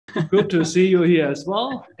Good to see you here as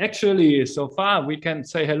well. Actually, so far we can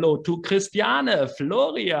say hello to Christiane,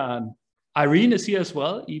 Florian. Irene is here as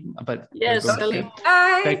well, even, but yes,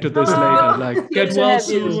 back to this later. Like, get well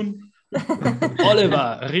soon.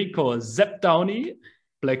 Oliver, Rico, Zep Downey,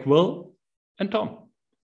 Black Will, and Tom.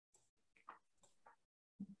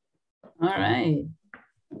 All right.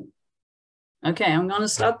 Okay, I'm going to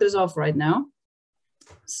start this off right now.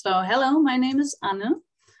 So, hello, my name is Anne,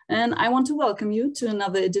 and I want to welcome you to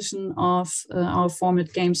another edition of our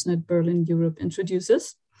format GamesNet Berlin Europe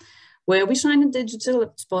Introduces, where we shine a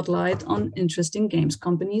digital spotlight on interesting games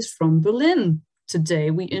companies from Berlin.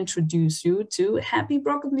 Today, we introduce you to Happy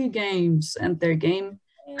Broccoli Games and their game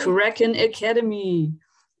Kraken Academy,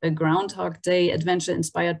 a Groundhog Day adventure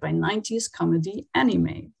inspired by 90s comedy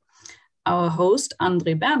anime. Our host,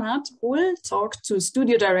 André Bernhardt, will talk to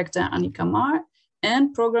studio director Annika Maar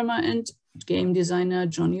and programmer and game designer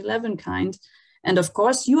Joni Levinkind. And of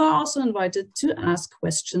course, you are also invited to ask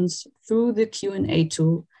questions through the Q&A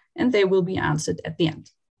tool, and they will be answered at the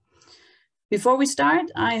end. Before we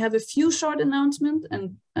start, I have a few short announcements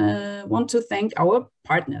and want to thank our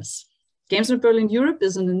partners. GamesNet Berlin Europe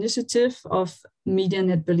is an initiative of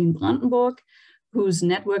MediaNet Berlin Brandenburg, whose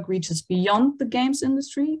network reaches beyond the games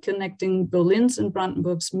industry, connecting Berlin's and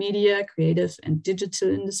Brandenburg's media, creative, and digital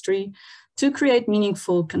industry to create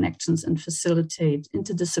meaningful connections and facilitate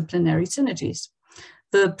interdisciplinary synergies.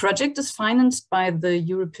 The project is financed by the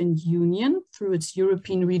European Union through its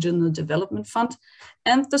European Regional Development Fund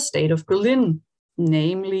and the state of Berlin,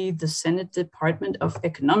 namely the Senate Department of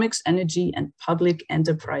Economics, Energy, and Public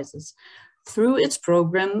Enterprises, through its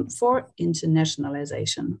program for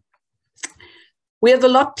internationalization. We have a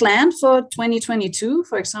lot planned for 2022.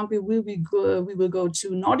 For example, we will go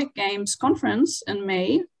to Nordic Games Conference in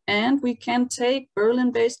May, and we can take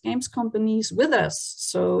Berlin-based games companies with us.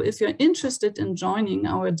 So if you're interested in joining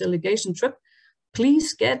our delegation trip,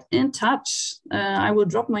 please get in touch. I will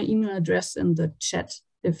drop my email address in the chat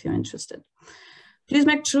if you're interested. Please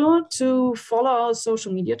make sure to follow our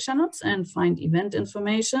social media channels and find event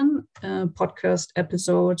information, podcast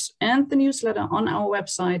episodes, and the newsletter on our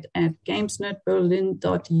website at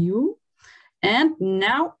gamesnetberlin.eu. And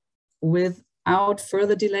now, without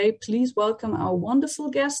further delay, please welcome our wonderful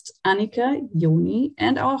guests, Annika, Joni,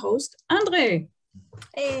 and our host, André.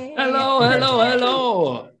 Hey. Hello, hello,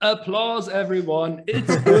 hello. Applause, everyone.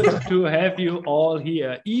 It's good to have you all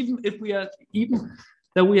here. Even if we are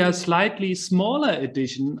that we are a slightly smaller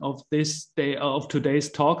edition of today's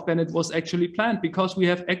talk than it was actually planned, because we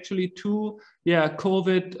have actually two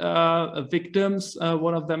COVID victims.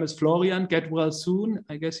 One of them is Florian, get well soon.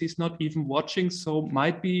 I guess he's not even watching, so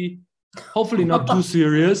might be hopefully not too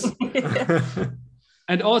serious.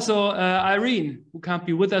 And also Irene, who can't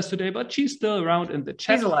be with us today, but she's still around in the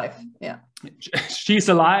chat. She's alive, yeah. She's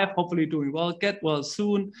alive, hopefully doing well, get well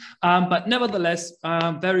soon. But nevertheless,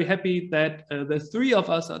 I'm very happy that the three of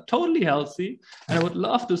us are totally healthy. And I would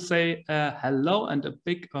love to say hello and a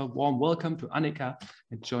big warm welcome to Annika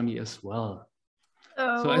and Joni as well.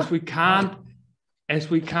 Oh. So as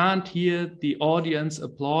we can't hear the audience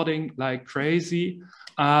applauding like crazy,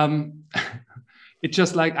 it's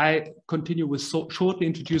just like I continue with shortly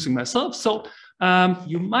introducing myself. So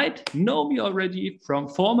you might know me already from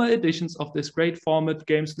former editions of this great format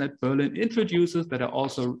GamesNet Berlin Introduces that I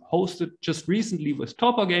also hosted just recently with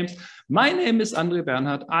Topper Games. My name is André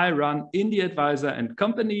Bernhardt. I run Indie Advisor and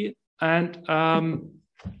Company. And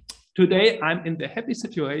today I'm in the happy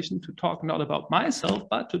situation to talk not about myself,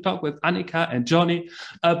 but to talk with Annika and Joni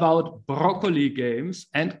about Broccoli Games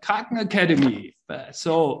and Kraken Academy.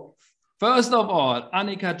 So first of all,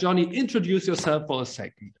 Annika, Joni, introduce yourself for a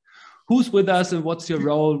second. Who's with us and what's your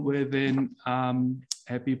role within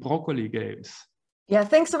Happy Broccoli Games? Yeah,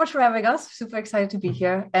 thanks so much for having us. Super excited to be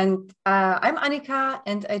here. And I'm Annika,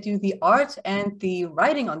 and I do the art and the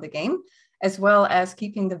writing on the game, as well as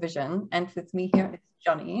keeping the vision. And with me here is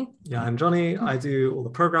Joni. Yeah, I'm Joni. I do all the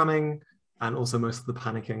programming and also most of the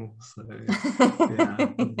panicking. So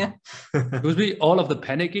yeah. It would be all of the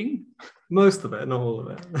panicking? Most of it, not all of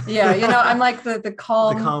it. Yeah, I'm like the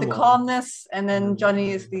calmness, and then Joni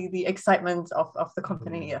is the excitement of the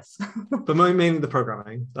company, yes. But mainly the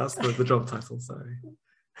programming. That's the job title. So.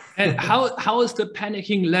 And how is the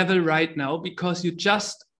panicking level right now? Because you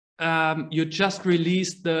just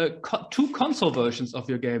released the two console versions of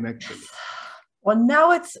your game, actually. Well,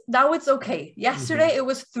 now it's okay. Yesterday it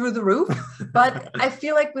was through the roof, but I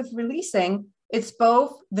feel like with releasing, it's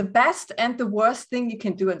both the best and the worst thing you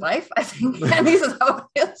can do in life, I think. And this is how it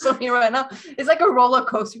feels for me right now. It's like a roller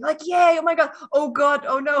coaster. You're like, yay, oh my God,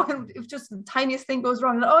 oh no. And if just the tiniest thing goes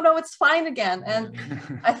wrong, oh no, it's fine again. And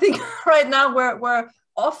I think right now we're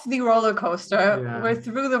off the roller coaster. Yeah. We're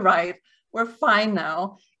through the ride. We're fine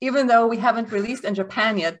now, even though we haven't released in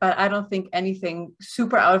Japan yet, but I don't think anything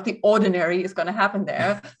super out of the ordinary is going to happen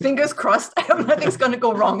there. Fingers crossed. Nothing's going to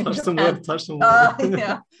go wrong in Japan. Touch some wood.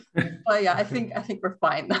 Yeah. But yeah, I think we're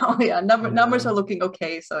fine now. Yeah, numbers are looking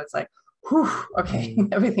okay. So it's like, whew, okay,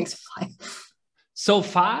 everything's fine. So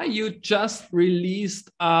far, you just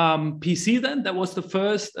released PC then. That was the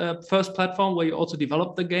first platform where you also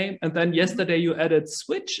developed the game. And then yesterday you added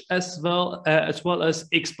Switch as well as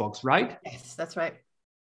Xbox, right? Yes, that's right.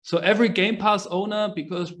 So every Game Pass owner,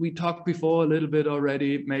 because we talked before a little bit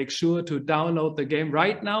already, make sure to download the game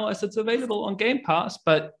right now as it's available on Game Pass.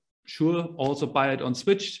 But sure, also buy it on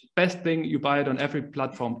Switch. Best thing, you buy it on every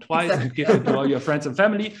platform twice and give it to all your friends and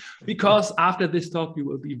family, because after this talk, you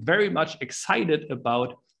will be very much excited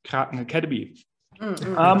about Kraken Academy.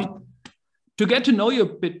 To get to know you a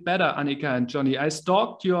bit better, Annika and Joni, I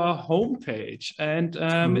stalked your homepage, and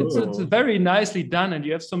it's very nicely done, and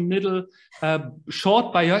you have some little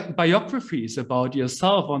short biographies about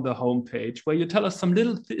yourself on the homepage, where you tell us some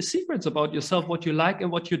little secrets about yourself, what you like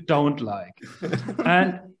and what you don't like.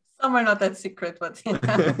 And some are not that secret, but yeah.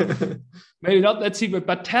 Maybe not that secret,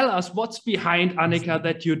 but tell us what's behind, Annika,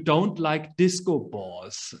 that you don't like disco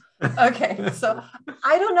balls. Okay, so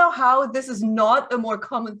I don't know how this is not a more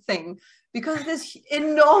common thing, because this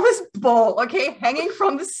enormous ball, okay, hanging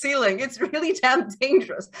from the ceiling, it's really damn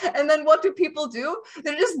dangerous. And then what do people do?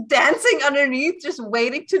 They're just dancing underneath, just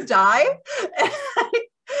waiting to die.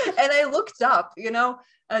 And I looked up,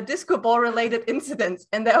 disco ball related incidents,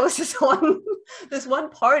 and there was this one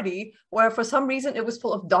party where for some reason it was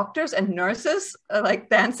full of doctors and nurses like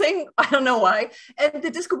dancing. I don't know why. And the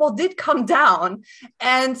disco ball did come down,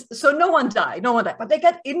 and so no one died, but they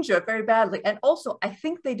got injured very badly. And also I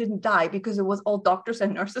think they didn't die because it was all doctors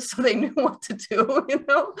and nurses, so they knew what to do,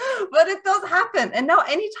 but it does happen. And now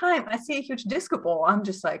anytime I see a huge disco ball, I'm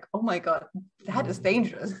just like, oh my God, that is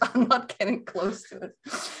dangerous. I'm not getting close to it.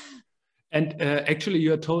 And actually,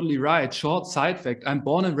 you're totally right. Short side fact, I'm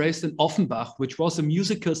born and raised in Offenbach, which was a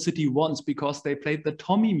musical city once because they played the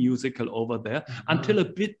Tommy musical over there until a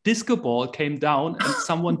bit disco ball came down and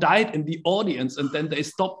someone died in the audience, and then they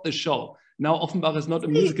stopped the show. Now Offenbach is not a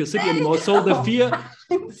musical city anymore, so the fear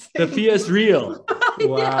is real.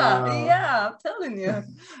 Wow. Yeah, I'm telling you.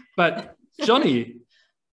 But Joni,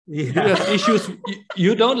 you have issues.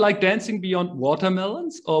 You don't like dancing beyond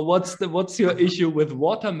watermelons, or what's your issue with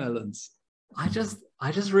watermelons? I just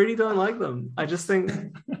really don't like them. I just think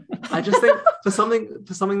for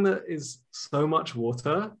something that is so much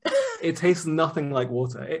water, it tastes nothing like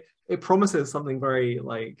water. It promises something very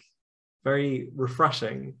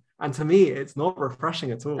refreshing, and to me, it's not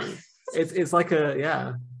refreshing at all. It's like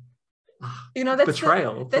that's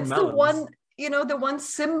betrayal. That's the one. The one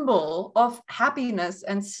symbol of happiness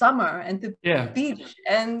and summer and the beach.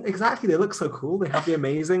 And exactly, they look so cool. They have the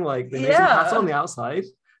amazing hats on the outside,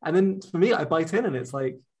 and then for me, I bite in and it's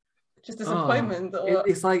like just disappointment.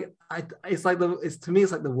 It's to me,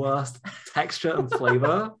 it's like the worst texture and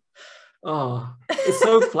flavor. Oh, it's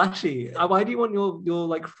so fleshy. Why do you want your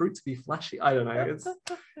like fruit to be fleshy? I don't know.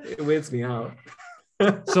 It weirds me out.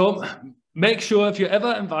 So make sure if you're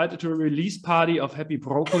ever invited to a release party of Happy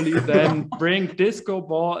Broccoli, then bring disco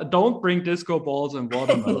ball. Don't bring disco balls and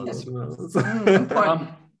watermelons.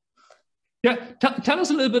 Tell us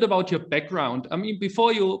a little bit about your background. I mean,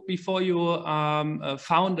 before you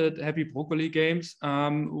founded Happy Broccoli Games,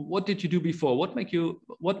 what did you do before?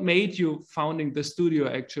 What made you founding the studio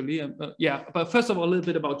actually? But first of all, a little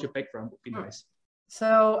bit about your background would be nice.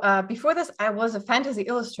 So before this, I was a fantasy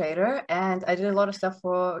illustrator, and I did a lot of stuff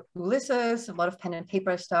for Ulysses, a lot of pen and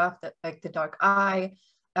paper stuff, like The Dark Eye,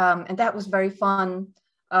 and that was very fun.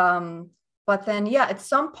 But then, at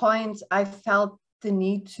some point, I felt the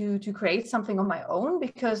need to create something on my own,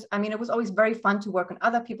 because, I mean, it was always very fun to work on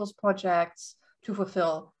other people's projects, to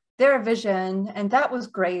fulfill their vision, and that was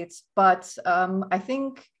great. But I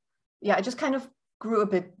think, I just kind of grew a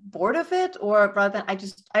bit bored of it, or rather than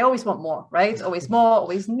I always want more, right? Always more,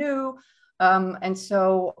 always new. And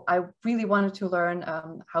so I really wanted to learn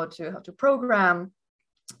how to program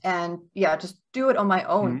and just do it on my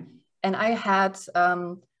own. Mm-hmm. And I had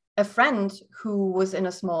a friend who was in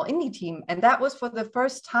a small indie team, and that was for the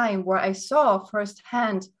first time where I saw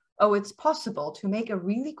firsthand, it's possible to make a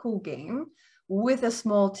really cool game with a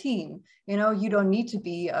small team. You don't need to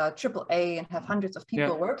be AAA and have hundreds of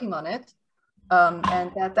people working on it.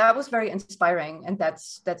 And that was very inspiring, and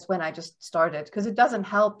that's when I just started, because it doesn't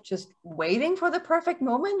help just waiting for the perfect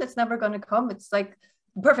moment. It's never going to come. It's like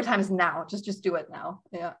the perfect time is now. Just do it now.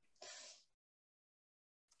 Yeah.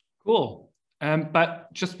 Cool.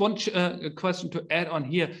 But just one question to add on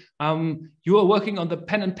here. You are working on the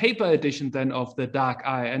pen and paper edition then of the Dark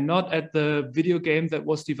Eye, and not at the video game that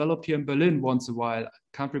was developed here in Berlin once a while.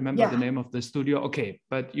 Can't remember the name of the studio. Okay,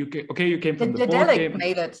 but you came from the board game.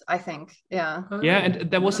 Made it, I think. Yeah. Yeah,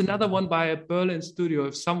 and there was another one by a Berlin studio.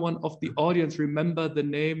 If someone of the audience remember the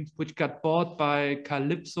name, which got bought by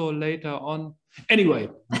Calypso later on. Anyway.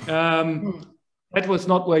 That was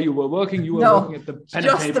not where you were working. You were working at the pen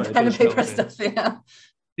and paper. Just the pen and paper stuff, yeah.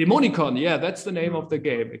 Demonicon, yeah, that's the name of the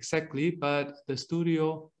game, exactly. But the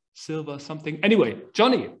studio, Silver something. Anyway,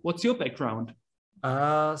 Joni, what's your background?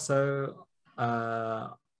 Ever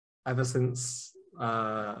since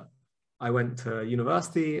I went to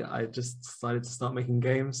university, I just decided to start making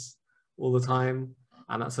games all the time.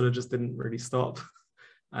 And that sort of just didn't really stop.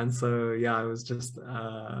 And so, yeah, I was just...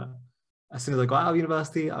 as soon as I got out of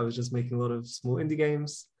university, I was just making a lot of small indie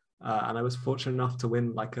games, and I was fortunate enough to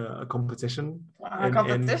win like a competition. Wow!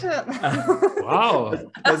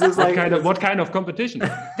 What kind of competition?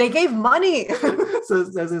 They gave money. So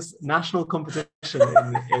there's this national competition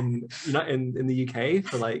in the UK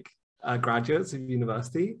for like graduates of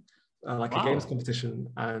university, like a games competition,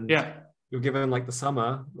 and you're given like the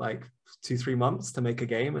summer, like 2-3 months to make a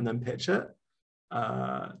game and then pitch it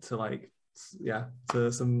to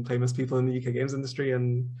some famous people in the UK games industry.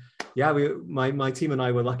 And my team and I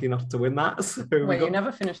were lucky enough to win that. So you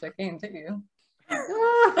never finished that game, did you?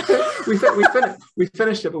 we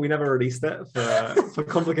finished it, but we never released it for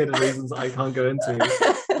complicated reasons I can't go into.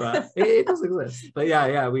 But it does exist. But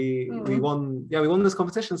we won this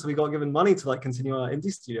competition, so we got given money to like continue our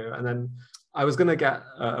indie studio. And then I was gonna get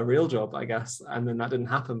a real job, I guess, and then that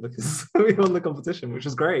didn't happen because we won the competition, which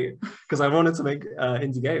was great because I wanted to make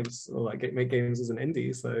indie games or like make games as an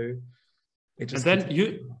indie. So it just. And then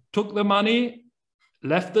you took the money,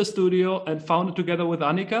 left the studio, and founded together with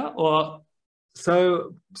Annika, or.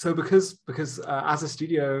 So because as a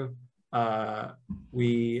studio, it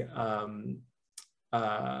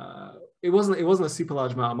wasn't a super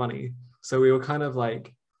large amount of money. So we were kind of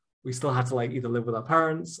like. We still had to like either live with our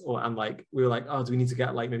parents and we were like, oh, do we need to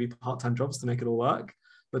get like maybe part-time jobs to make it all work?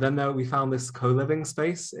 But then we found this co-living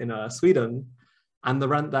space in Sweden, and the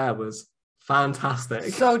rent there was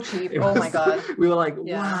fantastic. So cheap. My God. We were like,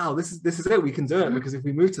 wow, this is it. We can do it because if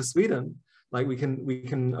we move to Sweden, like we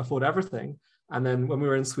can afford everything. And then when we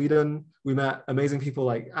were in Sweden, we met amazing people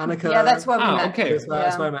like Annika. Yeah, that's where we met. Okay.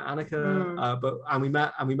 That's where I met Annika.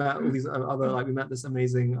 We met all these other we met this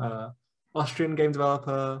amazing Austrian game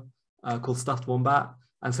developer called Stuffed Wombat,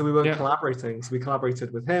 and so we were collaborating. So we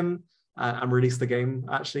collaborated with him and released the game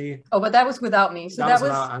actually. Oh, but that was without me. So that was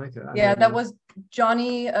without Annika. Yeah, that was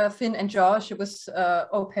Joni, Finn, and Josh. It was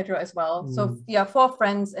Pedro as well. So 4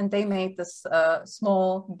 friends, and they made this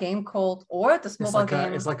small game called this mobile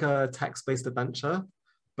game. It's like a text-based adventure,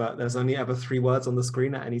 but there's only ever 3 words on the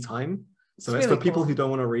screen at any time. So it's really for people who don't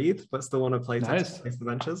want to read but still want to play text-based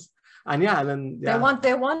adventures. And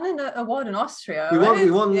they won an award in Austria. We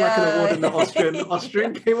won like an award in the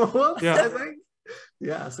Austrian Game Awards, I think.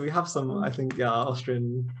 Yeah, so we have some. I think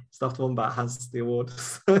Austrian Stuffed Wombat has the award.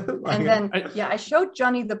 And then I showed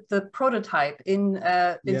Joni the prototype in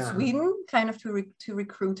Sweden, kind of to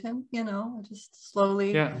recruit him. Just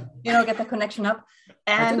slowly, get the connection up.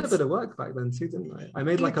 And I did a bit of work back then too, didn't I? I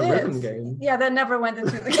made like a rhythm game. Yeah, that never went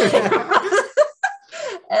into the game.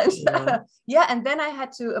 And then I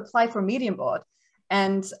had to apply for Medium Board,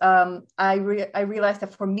 and I realized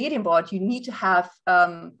that for Medium Board you need to have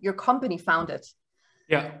your company founded.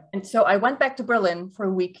 Yeah. And so I went back to Berlin for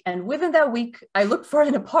a week, and within that week I looked for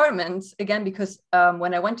an apartment again because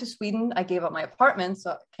when I went to Sweden I gave up my apartment,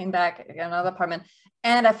 so I came back, I got another apartment,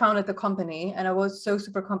 and I founded the company, and it was so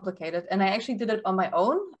super complicated, and I actually did it on my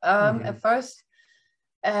own at first.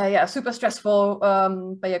 Super stressful,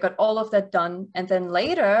 but I got all of that done. And then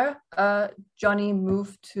later, Joni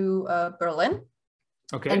moved to Berlin.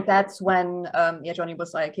 Okay. And that's when, Joni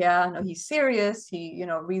was like, he's serious. He,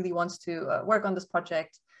 really wants to work on this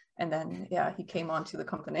project. And then, he came on to the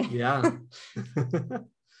company. Yeah.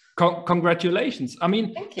 Congratulations. I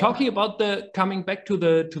mean, talking about coming back to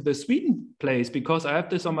the Sweden place, because I have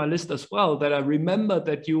this on my list as well, that I remember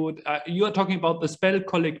that you are talking about the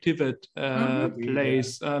Spellkollektivet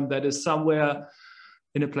place that is somewhere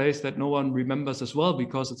in a place that no one remembers as well,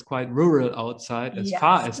 because it's quite rural outside as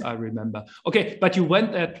far as I remember. Okay, but you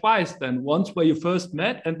went there twice then, once where you first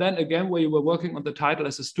met, and then again where you were working on the title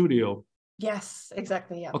as a studio. Yes,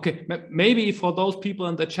 exactly. Yeah. Okay, maybe for those people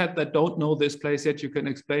in the chat that don't know this place yet, you can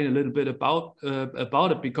explain a little bit about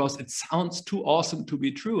it, because it sounds too awesome to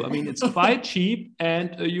be true. I mean, it's quite cheap,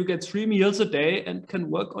 and you get 3 meals a day and can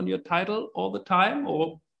work on your title all the time,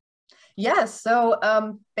 or? Yes, so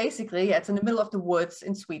basically it's in the middle of the woods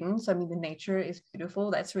in Sweden. So I mean the nature is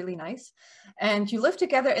beautiful, that's really nice. And you live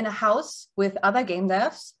together in a house with other game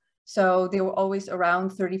devs. So they were always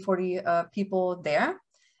around 30, 40 people there.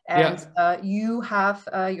 And you have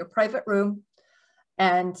your private room,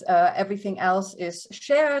 and everything else is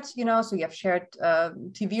shared, you know, so you have shared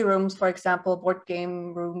TV rooms, for example, board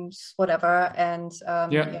game rooms, whatever, and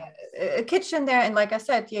a kitchen there. And like I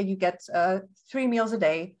said, you get 3 meals a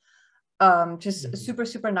day. Just super,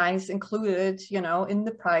 super nice, included, you know, in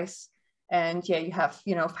the price. And you have,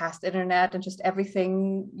 you know, fast internet and just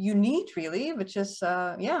everything you need, really, which is,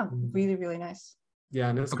 really, really nice. Yeah,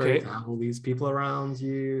 and it's great to have all these people around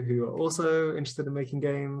you who are also interested in making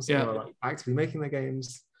games, or like actively making their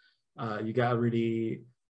games. You get a really,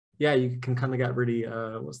 you can kind of get really,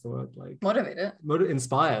 what's the word, like motivated,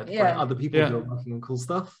 inspired by other people who are working on cool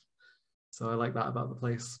stuff. So I like that about the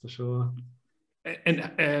place for sure.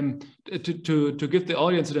 And to give the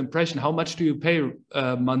audience an impression, how much do you pay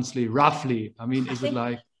monthly, roughly? I mean, is it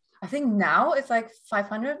like? I think now it's like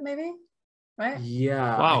 500 maybe, right?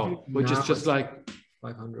 Yeah. Wow, which is just like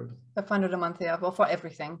 500. 500 a month, well, for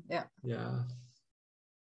everything, Yeah.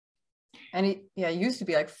 And it used to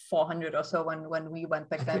be like 400 or so when we went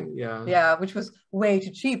back then. Which was way too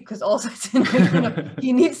cheap, because also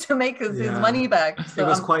he needs to make his money back. So, it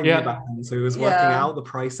was quite new back then, so he was working out the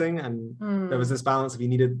pricing, and there was this balance of he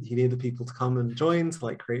needed people to come and join to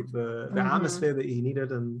like create the atmosphere that he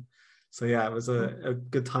needed, and so it was a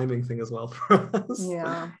good timing thing as well for us.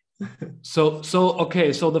 So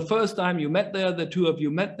the first time you met there, the two of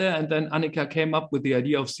you met there, and then Annika came up with the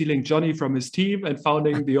idea of stealing Joni from his team and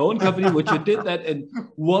founding the own company, which you did that in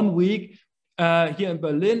 1 week here in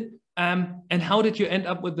Berlin. And how did you end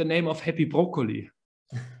up with the name of Happy Broccoli?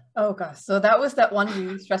 Oh gosh, so that was that one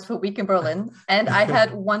really stressful week in Berlin, and I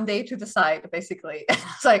had 1 day to decide, basically.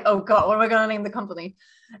 It's like, oh god, what am I gonna name the company?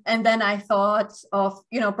 And then I thought of,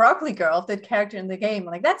 Broccoli Girl, the character in the game.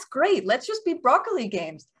 I'm like, that's great, let's just be Broccoli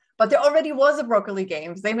Games. But there already was a Broccoli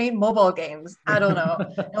Games. They made mobile games. I don't know.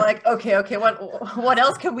 Like, okay, what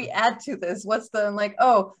else can we add to this? I'm like,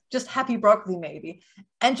 oh, just Happy Broccoli maybe.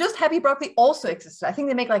 And just Happy Broccoli also existed. I think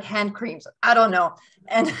they make like hand creams. I don't know.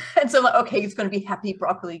 And so I'm like, okay, it's going to be Happy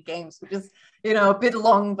Broccoli Games, which is, a bit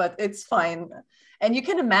long, but it's fine. And you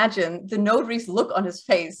can imagine the notary's look on his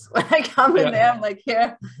face when I come in there. I'm like,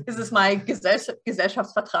 here, this is my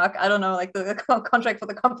Gesellschaftsvertrag. I don't know, like the contract for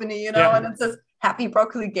the company, and it says Happy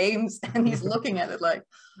Broccoli Games. And he's looking at it like,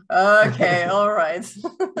 okay, all right.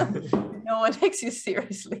 No one takes you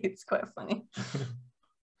seriously. It's quite funny.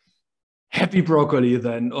 Happy Broccoli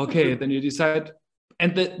then. Okay, then you decide.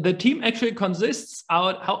 And the team actually consists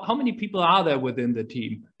out, how many people are there within the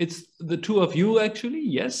team? It's the two of you actually,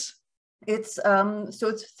 yes? It's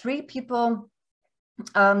 3 people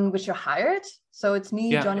which are hired. So it's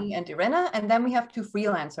me, Joni, and Irena, and then we have 2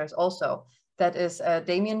 freelancers also. That is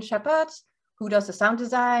Damien Shepard, who does the sound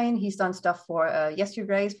design. He's done stuff for Yes You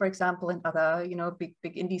Grace, for example, and other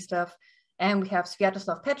big indie stuff. And we have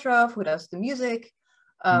Sviatoslav Petrov, who does the music,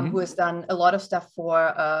 who has done a lot of stuff for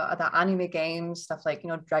other anime games, stuff like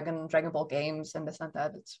Dragon Ball games and this and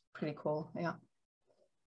that. It's pretty cool. Yeah.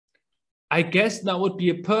 I guess now would be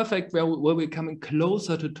a perfect where we're coming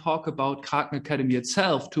closer to talk about Kraken Academy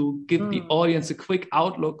itself, to give the audience a quick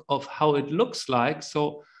outlook of how it looks like.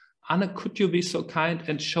 So, Anna, could you be so kind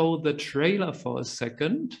and show the trailer for a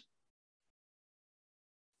second?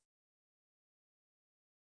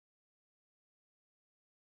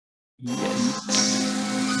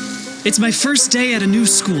 Yes. It's my first day at a new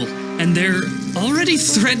school, and they're already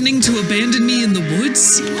threatening to abandon me in the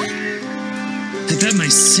woods? I bet my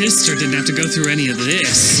sister didn't have to go through any of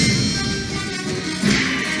this.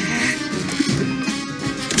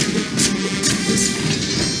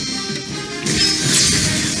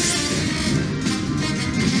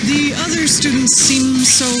 The other students seem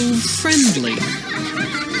so friendly.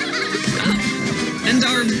 And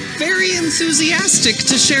are very enthusiastic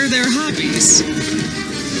to share their hobbies.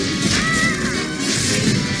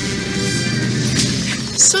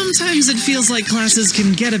 Sometimes it feels like classes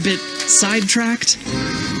can get a bit sidetracked.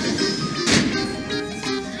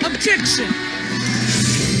 Objection!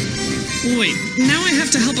 Wait, now I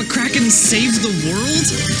have to help a Kraken save the world?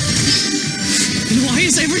 And why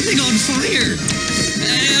is everything on fire?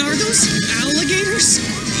 Are those alligators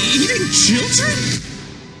eating children?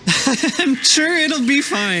 I'm sure it'll be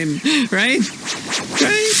fine, right?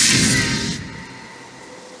 Right?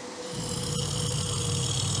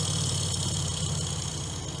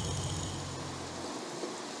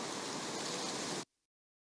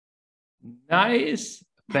 Nice.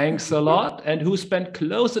 Thanks a lot. And who spent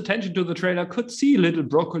close attention to the trailer could see little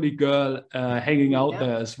broccoli girl hanging out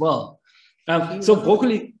there as well. So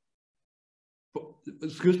broccoli,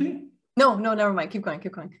 excuse me? No, never mind. Keep going.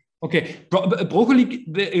 Okay,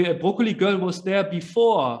 broccoli girl was there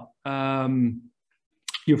before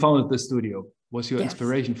you founded the studio. Was your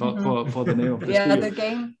inspiration for the name of the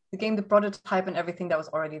studio? the game, the prototype and everything that was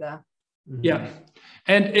already there. Yeah,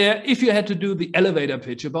 and if you had to do the elevator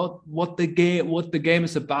pitch about what the game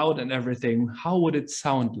is about and everything, how would it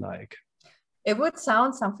sound like? It would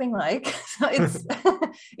sound something like, so it's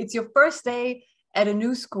it's your first day at a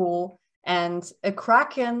new school, and a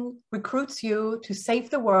Kraken recruits you to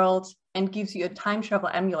save the world and gives you a time travel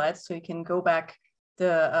amulet so you can go back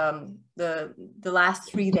the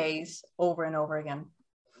last 3 days over and over again.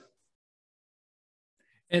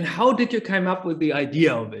 And how did you come up with the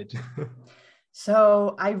idea of it?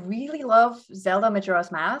 So I really love Zelda Majora's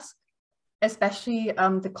Mask, especially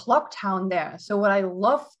the clock town there. So what I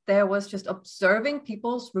loved there was just observing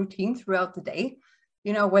people's routine throughout the day,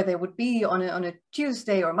 you know, where they would be on a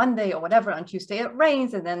Tuesday or Monday or whatever. On Tuesday it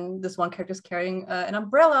rains, and then this one character's carrying an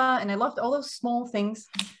umbrella. And I loved all those small things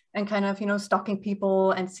and kind of, you know, stalking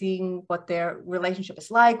people and seeing what their relationship is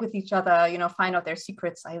like with each other, you know, find out their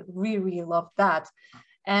secrets. I really, really loved that.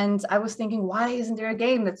 And I was thinking, why isn't there a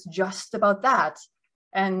game that's just about that?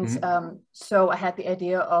 And so I had the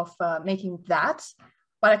idea of making that,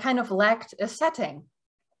 but I kind of lacked a setting.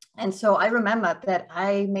 And so I remember that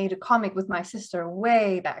I made a comic with my sister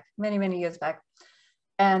way back, many, many years back.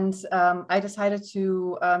 And I decided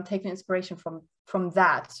to take an inspiration from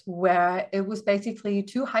that, where it was basically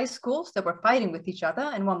 2 high schools that were fighting with each other,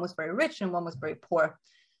 and one was very rich and one was very poor.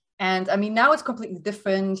 And I mean, now it's completely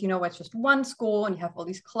different, you know, it's just one school and you have all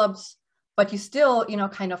these clubs, but you still, you know,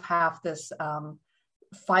 kind of have this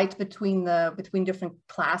fight between different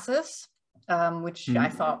classes, which I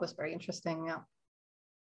thought was very interesting. Yeah.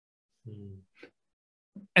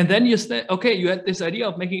 And then you said, okay, you had this idea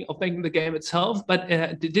of making the game itself, but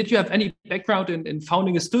did you have any background in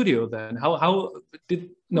founding a studio then?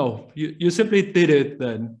 You simply did it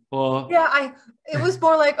then? Or yeah, it was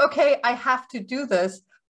more like, okay, I have to do this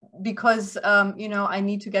because you know, I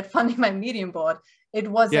need to get funding my medium board. It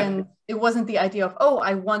wasn't the idea of, oh,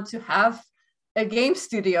 I want to have a game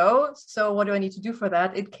studio, so what do I need to do for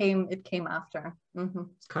that? It came after.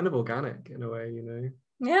 It's kind of organic in a way, you know.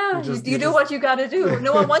 Yeah, you do what you got to do.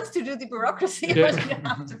 No one wants to do the bureaucracy, but you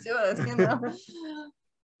have to do it, you know.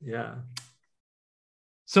 Yeah.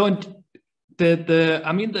 So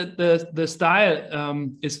the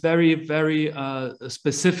style is very, very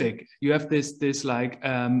specific. You have this like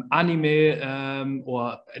anime,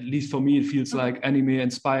 or at least for me, it feels like anime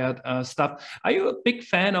inspired stuff. Are you a big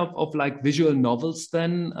fan of like visual novels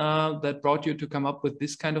then, that brought you to come up with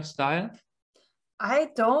this kind of style? I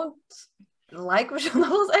don't like visual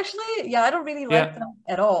novels, actually. Yeah, I don't really like them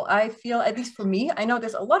at all. I feel, at least for me, I know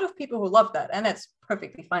there's a lot of people who love that, and that's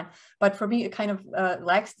perfectly fine. But for me, it kind of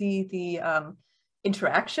lacks the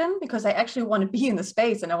interaction, because I actually want to be in the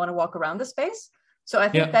space and I want to walk around the space. So I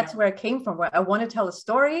think that's where it came from, where I want to tell a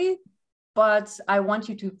story, but I want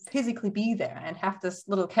you to physically be there and have this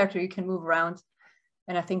little character you can move around.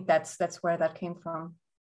 And I think that's where that came from.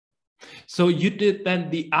 So you did then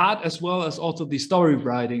the art as well as also the story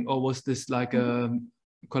writing, or was this like a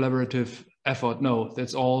collaborative effort? No,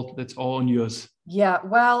 that's all on yours. Yeah,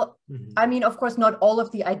 well, I mean, of course, not all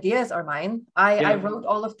of the ideas are mine. I wrote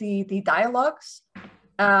all of the dialogues.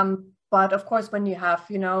 But of course, when you have,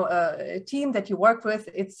 you know, a team that you work with,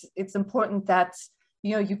 it's important that,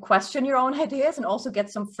 you know, you question your own ideas and also get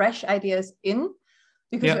some fresh ideas in.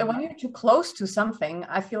 Because when you're too close to something,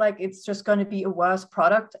 I feel like it's just going to be a worse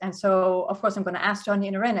product. And so, of course, I'm going to ask Joni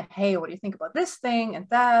in arena, hey, what do you think about this thing and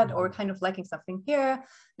that, or kind of lacking something here?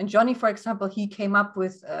 And Joni, for example, he came up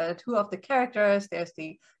with 2 of the characters. There's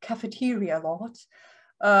the cafeteria lord,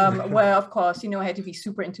 where, of course, you know, I had to be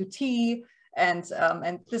super into tea and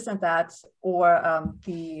this and that. Or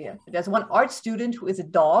there's one art student who is a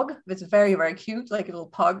dog that's very, very cute, like a little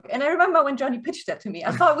pug. And I remember when Joni pitched that to me,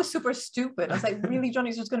 I thought it was super stupid. I was like, really,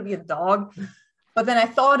 Johnny's just going to be a dog? But then I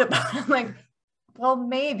thought about it, I'm like, well,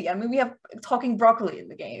 maybe. I mean, we have talking broccoli in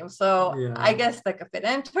the game, so I guess that could fit.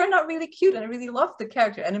 And it turned out really cute, and I really loved the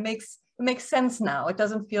character, and it makes sense now. It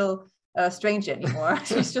doesn't feel strange anymore.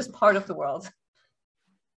 It's just part of the world.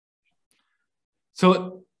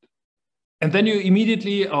 So. And then you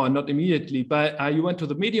immediately, or not immediately, but you went to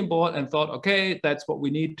the medium board and thought, okay, that's what we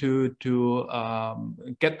need to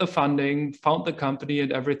get the funding, found the company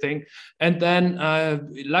and everything. And then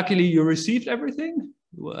luckily you received everything.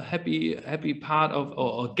 were happy part of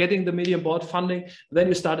or getting the medium board funding. Then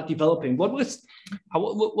you started developing. What was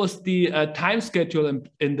the time schedule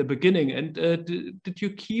in the beginning? And did you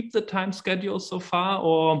keep the time schedule so far,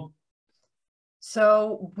 or?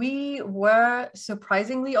 So we were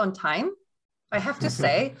surprisingly on time, I have to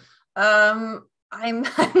say. I'm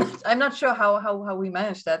not sure how we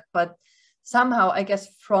managed that, but somehow, I guess,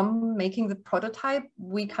 from making the prototype,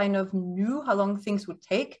 we kind of knew how long things would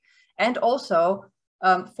take. And also,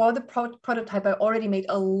 for the prototype, I already made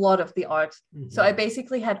a lot of the art. So I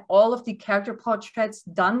basically had all of the character portraits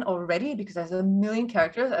done already, because there's a million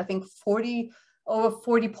characters. I think over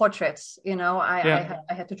 40 portraits, you know, I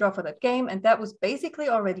had to draw for that game. And that was basically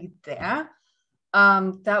already there.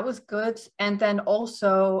 That was good. And then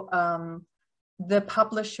also the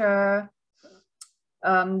publisher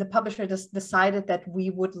just decided that we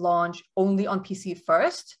would launch only on PC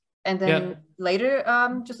first, and then later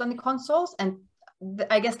just on the consoles. And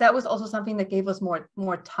I guess that was also something that gave us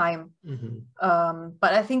more time.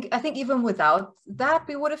 But I think even without that,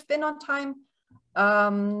 we would have been on time.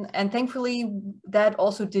 And thankfully, that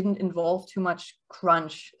also didn't involve too much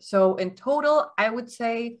crunch. So in total, I would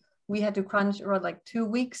say we had to crunch around like 2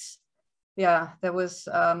 weeks. Yeah, there was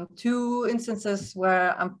 2 instances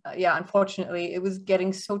where, unfortunately, it was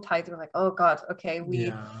getting so tight. We're like, oh God, okay,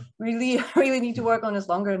 we really need to work on this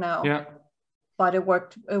longer now. Yeah, but it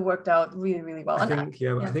worked out really well. I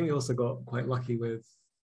think we also got quite lucky with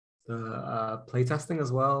the playtesting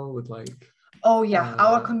as well. With like, oh yeah,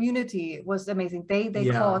 our community was amazing. They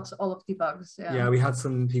caught all of the bugs. Yeah, we had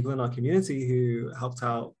some people in our community who helped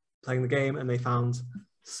out playing the game, and they found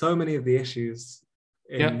so many of the issues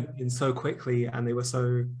in so quickly, and they were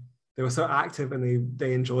so active, and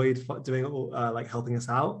they enjoyed doing it all, like helping us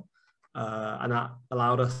out, and that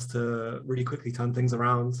allowed us to really quickly turn things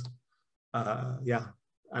around. And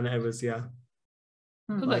it was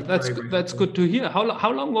like, that's good to hear.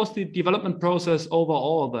 How long was the development process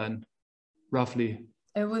overall then, roughly?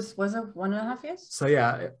 It was it 1.5 years? So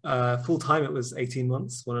full time it was 18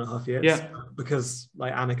 months, 1.5 years. Yeah, because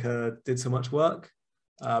like Annika did so much work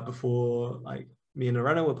before like me and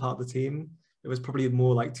Lorena were part of the team. It was probably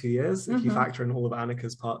more like 2 years if you factor in all of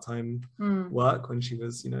Annika's part-time work when she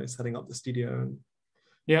was, you know, setting up the studio and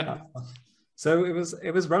so it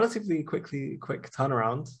was relatively quick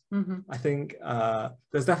turnaround. I think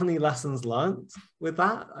there's definitely lessons learned with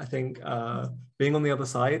that. I think being on the other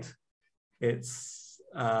side, it's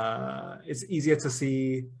easier to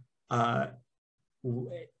see the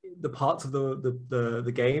parts of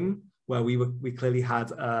the game where we clearly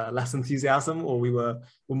had less enthusiasm, or we were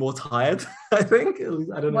more tired. I think. I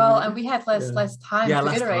don't know. Well, and we had less time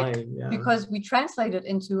to iterate because we translated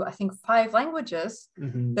into, I think, 5 languages.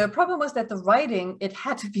 The problem was that the writing, it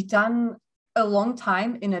had to be done a long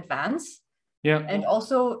time in advance. Yeah. And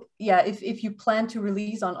also, if you plan to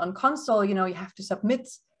release on console, you know, you have to submit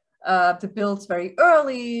the builds very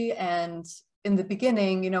early. And in the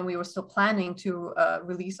beginning, you know, we were still planning to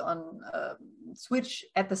release on Switch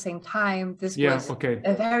at the same time. This was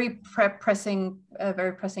a very pressing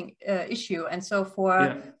issue. And so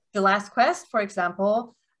for The Last Quest, for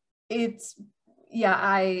example, it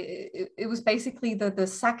was basically the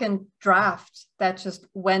second draft that just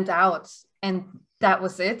went out, and that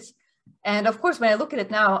was it. And of course, when I look at it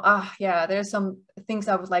now, there's some things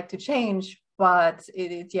I would like to change, but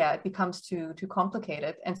it becomes too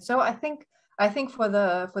complicated. And so I think for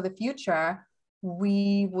the future,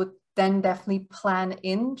 we would then definitely plan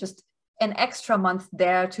in just an extra month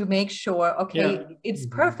there to make sure, it's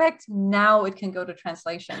perfect. Now it can go to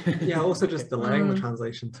translation. Also just delaying the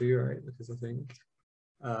translation too, right? Because I think,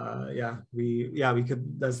 we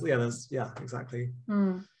could. There's exactly.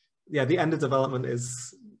 The end of development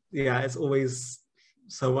is it's always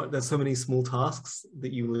there's so many small tasks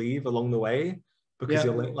that you leave along the way because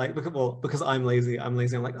you're like because I'm lazy. I'm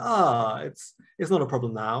like, it's not a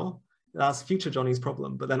problem now. That's future Johnny's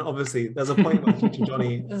problem. But then obviously there's a point where future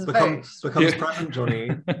Johnny becomes present Johnny,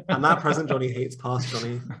 and that present Johnny hates past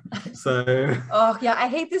Johnny. So I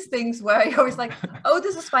hate these things where you're always like, oh,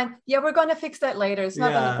 this is fine. Yeah, we're gonna fix that later. It's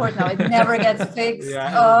not that important now. It never gets fixed.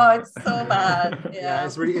 Oh, it's so bad.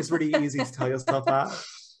 It's really easy to tell yourself that.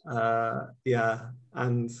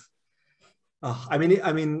 And I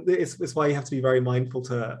mean, it's why you have to be very mindful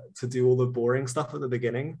to do all the boring stuff at the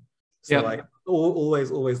beginning. So like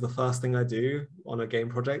always the first thing I do on a game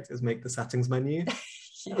project is make the settings menu.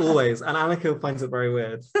 Always. And Annika finds it very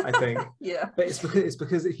weird, I think. But it's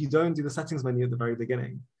because if you don't do the settings menu at the very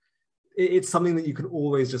beginning, it's something that you can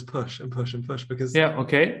always just push and push and push, because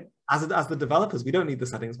as the developers, we don't need the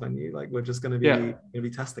settings menu. Like, we're just going to be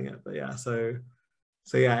testing it. But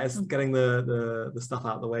So yeah, it's getting the stuff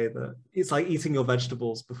out of the way. That it's like eating your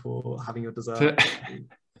vegetables before having your dessert.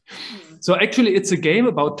 So actually, it's a game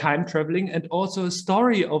about time traveling and also a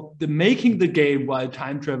story of making the game while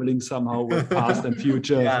time traveling somehow with past and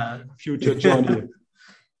future, future Joni.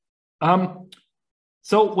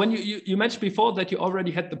 So when you mentioned before that you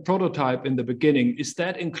already had the prototype in the beginning, is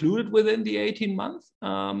that included within the 18 months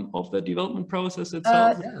of the development process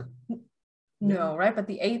itself? No, right?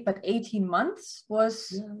 But 18 months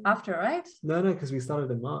was after, right? No, because we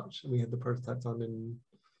started in March and we had the prototype done in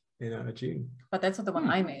June. But that's not the one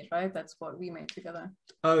I made, right? That's what we made together.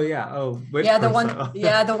 Oh yeah. Oh, which the one.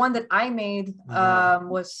 The one that I made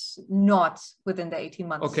was not within the 18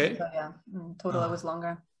 months. Okay. So yeah, in total it was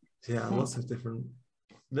longer. Yeah, lots of different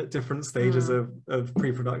stages of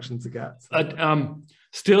pre-production to get. But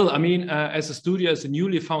still, I mean, as a studio, as a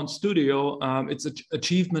newly found studio, it's an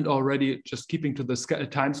achievement already just keeping to the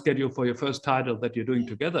time schedule for your first title that you're doing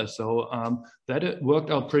together. So that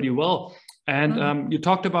worked out pretty well. And you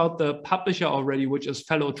talked about the publisher already, which is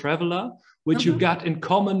Fellow Traveler, which you got in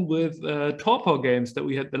common with Torpor Games that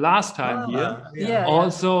we had the last time here.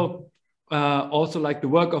 Also like the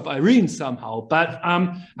work of Irene somehow. But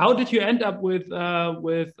how did you end up with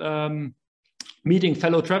meeting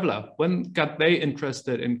Fellow Traveler? When got they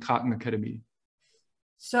interested in Kraken Academy?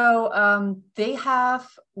 So they have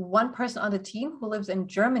one person on the team who lives in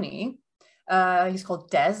Germany. He's called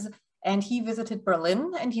Des, and he visited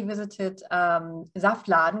Berlin and he visited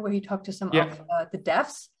Saftladen, where he talked to some of the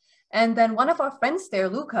devs. And then one of our friends there,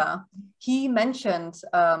 Luca, he mentioned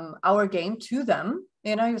our game to them.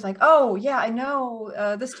 You know, he was like, oh, yeah, I know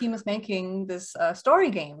this team is making this story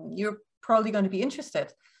game. You're probably going to be interested.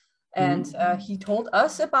 And he told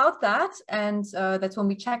us about that. And that's when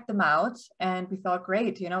we checked them out. And we thought,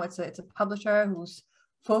 great, you know, it's a publisher who's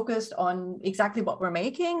focused on exactly what we're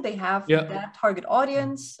making. They have that target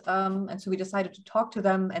audience. And so we decided to talk to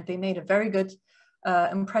them. And they made a very good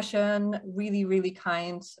impression, really, really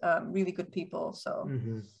kind, really good people. So,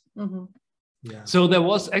 yeah. So there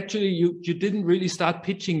was actually, you didn't really start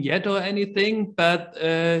pitching yet or anything, but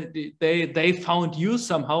they found you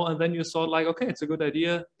somehow, and then you thought like, okay, it's a good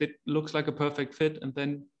idea. It looks like a perfect fit, and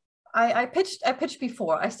then I pitched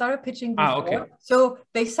before. I started pitching before. Okay. So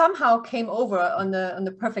they somehow came over on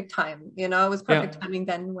the perfect time. You know, it was perfect timing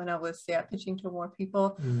then when I was pitching to more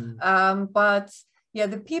people. But yeah,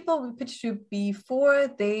 the people we pitched to before,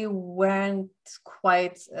 they weren't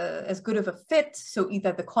quite as good of a fit. So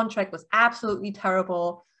either the contract was absolutely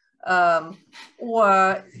terrible,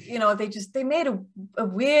 or, you know, they made a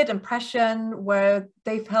weird impression where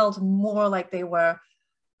they felt more like they were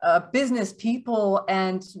business people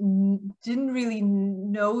and didn't really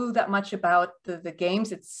know that much about the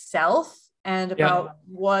games itself and about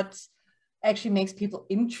what actually makes people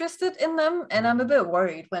interested in them. And I'm a bit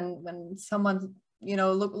worried when someone, you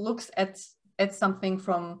know, looks at something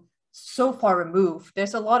from so far removed.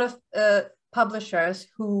 There's a lot of publishers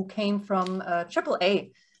who came from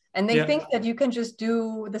AAA, and they think that you can just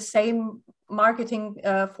do the same marketing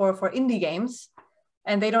for indie games,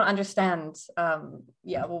 and they don't understand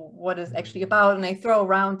what it's actually about. And they throw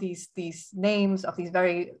around these names of these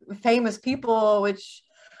very famous people, which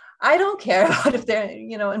I don't care about if they're,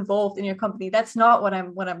 you know, involved in your company. That's not what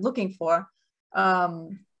I'm looking for.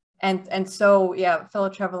 And so, Fellow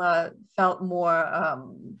Traveler felt more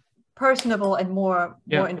personable and more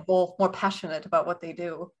involved, more passionate about what they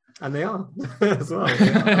do. And they are as well.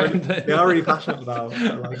 They are really passionate about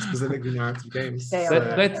like specifically narrative games.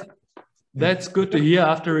 That's good to hear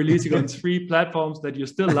after releasing on 3 platforms that you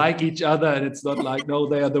still like each other, and it's not like, no,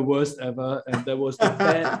 they are the worst ever, and that was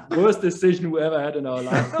the worst decision we ever had in our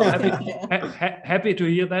life. No, happy to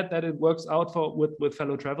hear that it works out with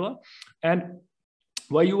Fellow Traveler. And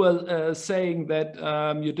where you were saying that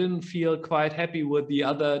you didn't feel quite happy with the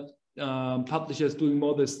other publishers doing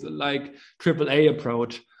more this like AAA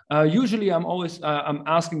approach. Usually I'm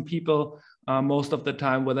asking people most of the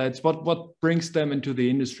time whether it's what brings them into the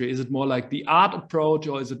industry. Is it more like the art approach,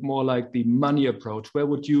 or is it more like the money approach? Where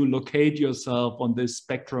would you locate yourself on this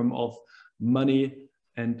spectrum of money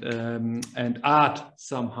and art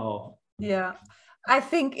somehow? Yeah. I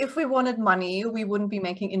think if we wanted money, we wouldn't be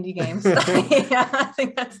making indie games. I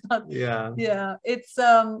think that's not. Yeah. It's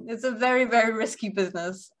a very, very risky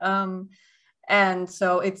business. And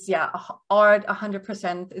so it's art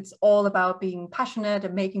 100%. It's all about being passionate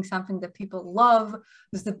and making something that people love.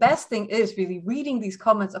 Because the best thing is really reading these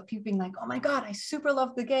comments of people being like, "Oh my God, I super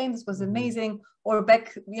love the game. This was amazing." Or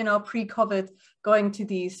back, you know, pre-COVID, going to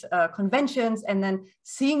these conventions and then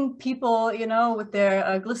seeing people, you know, with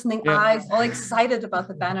their glistening eyes, all excited about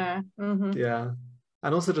the banner. Yeah.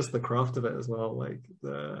 and also just the craft of it as well, like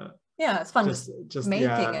the it's fun just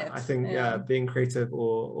making it. I think being creative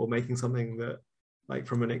or making something that like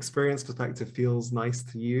from an experience perspective feels nice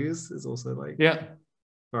to use is also like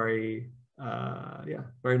very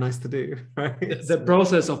very nice to do, right? The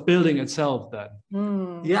process of building itself then.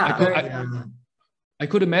 I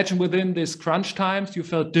could imagine within this crunch times you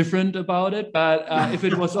felt different about it, but if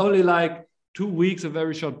it was only like 2 weeks, a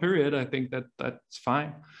very short period, I think that's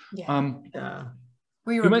fine.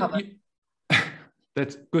 We recovered.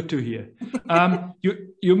 That's good to hear.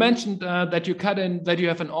 You mentioned that you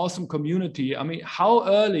have an awesome community. I mean, how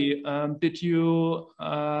early did you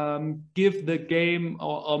give the game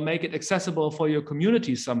or make it accessible for your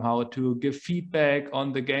community somehow to give feedback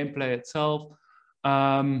on the gameplay itself?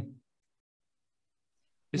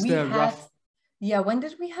 Is there a rough? When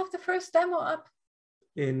did we have the first demo up?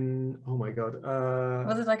 Oh my god.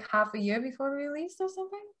 Was it like half a year before we released or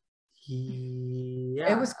something?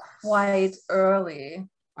 Yeah. It was quite early.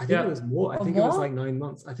 I think it was more. I think it was like 9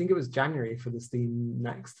 months. I think it was January for the Steam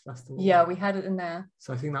Next Festival. Yeah, we had it in there.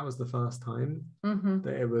 So I think that was the first time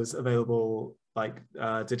that it was available like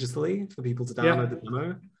digitally for people to download the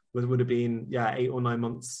demo. It would have been 8 or 9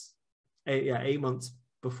 months. 8 months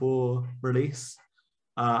before release.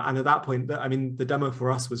 And at that point, I mean, the demo for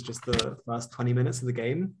us was just the first 20 minutes of the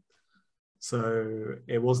game. So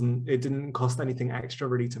it didn't cost anything extra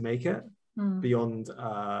really to make it beyond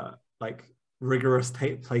like rigorous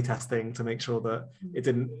play testing to make sure that it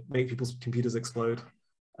didn't make people's computers explode.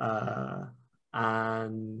 And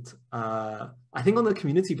I think on the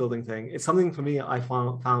community building thing, it's something for me I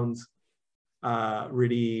found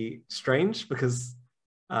really strange because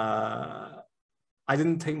I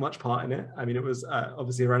didn't take much part in it. I mean, it was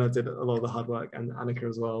obviously Rena did a lot of the hard work and Annika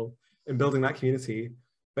as well in building that community.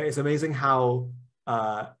 But it's amazing how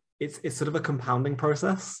it's sort of a compounding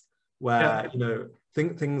process where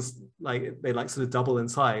things like they like sort of double in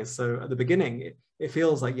size. So at the beginning, it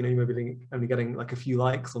feels like you maybe only getting like a few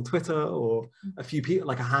likes on Twitter or a few people,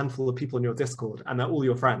 like a handful of people in your Discord, and they're all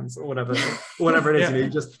your friends or whatever it is.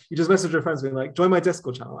 You just message your friends being like, join my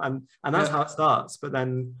Discord channel, and that's how it starts. But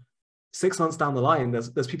then 6 months down the line,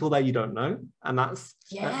 there's people there you don't know, and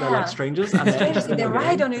they're like strangers, and they're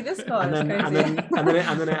right on your Discord. And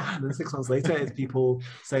then 6 months later, it's people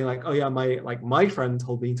saying like, oh yeah, my friend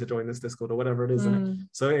told me to join this Discord or whatever it is.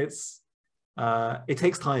 So it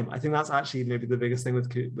takes time. I think that's actually maybe the biggest thing with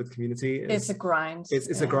community. It's a grind.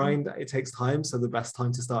 It's a grind. It takes time. So the best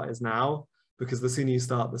time to start is now, because the sooner you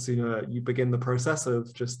start, the sooner you begin the process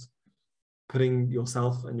of just putting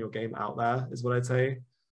yourself and your game out there, is what I'd say.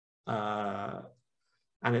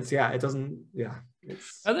 And it's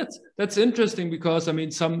that's interesting, because I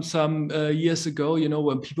mean some years ago,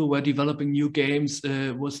 when people were developing new games,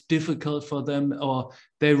 it was difficult for them, or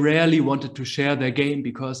they rarely wanted to share their game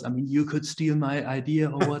because I mean you could steal my idea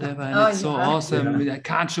or whatever, and it's so awesome. I mean, I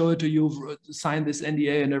can't show it to you, sign this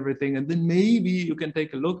NDA and everything, and then maybe you can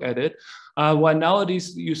take a look at it. While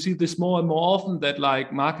nowadays you see this more and more often, that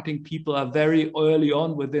like marketing people are very early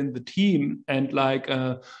on within the team, and like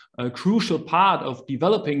a crucial part of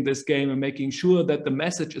developing this game and making sure that the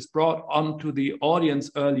message is brought on to the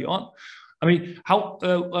audience early on. I mean,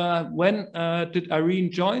 when did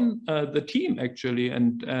Irene join the team actually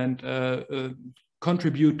and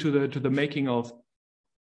contribute to the making of?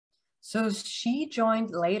 So she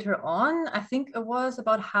joined later on. I think it was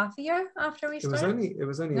about half a year after we started. It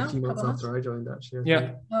was only a few months after I joined, actually.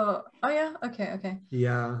 Yeah. Oh yeah. Okay.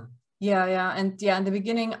 Yeah. And in the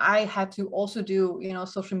beginning I had to also do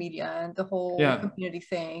social media and the whole community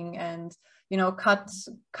thing, and cut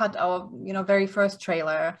our very first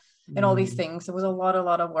trailer and all these things. It was a lot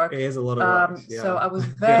of work. It is a lot of work. So I was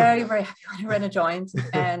very very happy when Rena joined,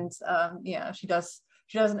 and she does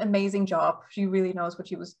an amazing job. She really knows what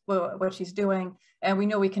she's doing, and we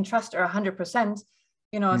know we can trust her 100%.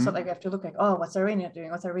 It's not like we have to look like, oh, what's Irene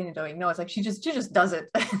doing? No, it's like she just does it.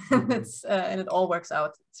 And it all works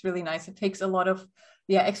out. It's really nice. It takes a lot of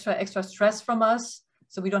extra stress from us,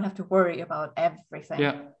 so we don't have to worry about everything.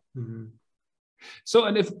 Yeah. So,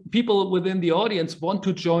 and if people within the audience want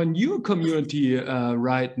to join your community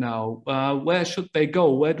right now, where should they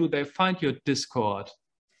go? Where do they find your Discord?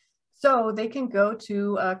 So they can go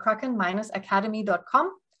to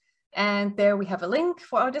kraken-academy.com. And there we have a link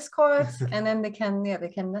for our Discord, and then they can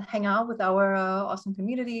hang out with our awesome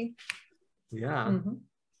community. Yeah, and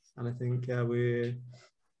I think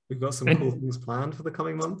we've got some cool things planned for the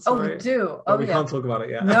coming months. Oh, right? we do. But Oh, we yeah. can't talk about it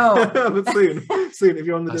yet. No. But soon, if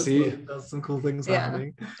you're on the I see. Discord, there's some cool things Yeah.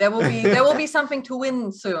 happening. There will be something to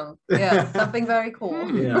win soon. Yeah, something very cool.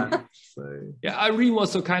 Yeah. So Yeah, Irene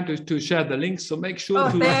was so kind to share the links, so make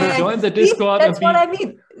sure to thanks. join the See, Discord. that's what I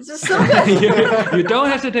mean. It's just so good. You don't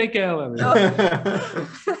have to take care of everything.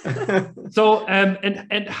 So,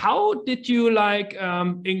 and how did you like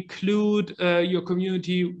include your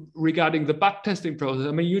community regarding the bug testing process?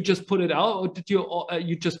 I mean, you just put it out, or did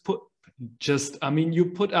you just put you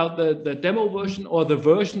put out the demo version or the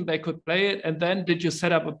version they could play it, and then did you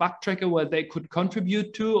set up a bug tracker where they could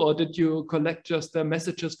contribute to, or did you collect just the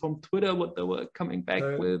messages from Twitter, what they were coming back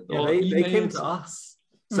with, yeah, or they came emails? to us.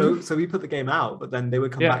 So we put the game out, but then they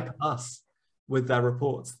would come back to us with their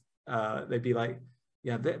reports. They'd be like,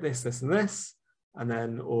 yeah, this, and this, and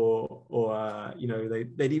then or you know,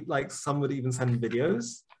 they'd like, some would even send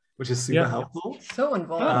videos, which is super helpful. So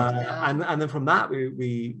involved. And then from that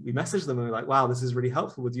we messaged them and we were like, wow, this is really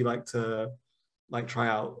helpful. Would you like to like try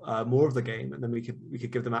out more of the game? And then we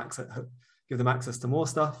could give them access to more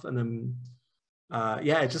stuff. And then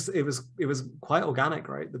it was quite organic,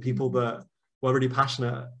 right? The people that were really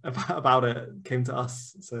passionate about it came to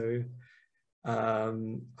us. So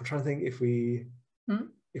I'm trying to think if we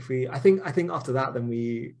I think after that then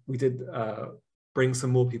we did bring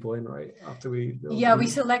some more people in, right? After we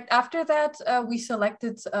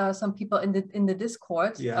selected some people in the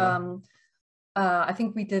Discord. I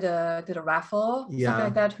think we did a raffle, something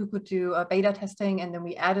like that, who could do beta testing, and then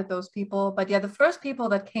we added those people. But yeah, the first people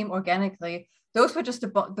that came organically, those were just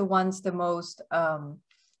the ones the most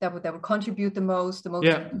that would contribute the most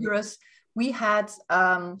vigorous. We had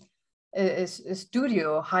a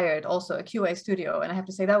studio hired, also a QA studio, and I have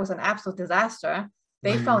to say that was an absolute disaster.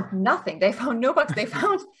 They found nothing. They found no bugs. They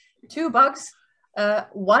found 2 bugs.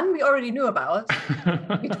 One we already knew about.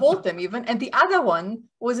 We told them even. And the other one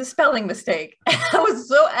was a spelling mistake. I was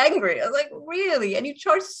so angry. I was like, really? And you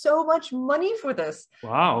charge so much money for this?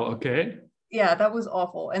 Wow, okay. Yeah, that was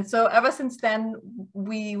awful. And so ever since then,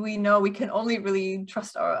 we know we can only really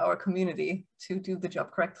trust our community to do the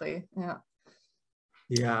job correctly. Yeah.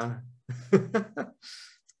 Yeah.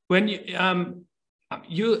 When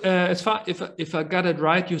you as far if I got it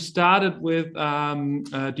right, you started with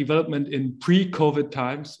development in pre-COVID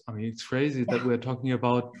times. I mean, it's crazy that we're talking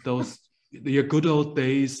about your good old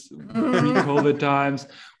days, pre-COVID times,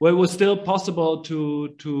 where it was still possible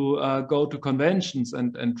to go to conventions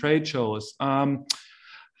and trade shows.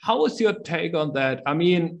 How is your take on that? I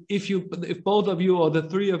mean, if both of you or the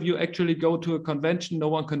 3 of you actually go to a convention, no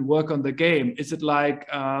one can work on the game. Is it like,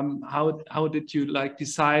 how did you like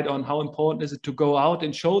decide on how important is it to go out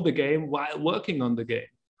and show the game while working on the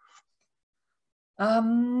game?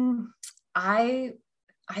 I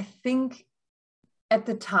think at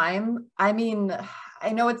the time, I mean,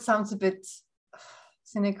 I know it sounds a bit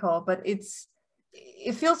cynical, but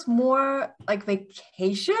it feels more like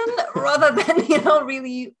vacation rather than,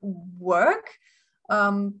 really work,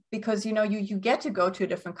 because, you get to go to a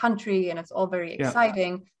different country and it's all very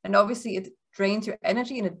exciting. And obviously it drains your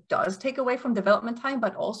energy and it does take away from development time,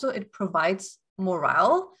 but also it provides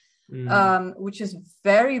morale, which is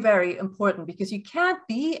very, very important, because you can't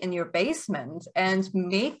be in your basement and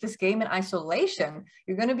make this game in isolation.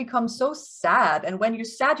 You're going to become so sad. And when you're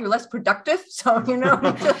sad, you're less productive. So,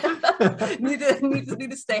 need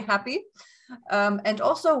to stay happy. And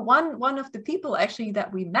also one of the people actually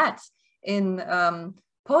that we met in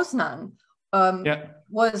Poznan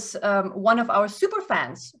was one of our super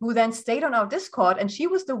fans who then stayed on our Discord, and she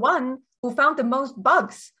was the one who found the most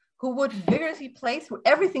bugs, who would vigorously play through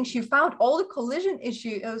everything. She found all the collision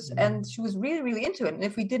issues and she was really, really into it. And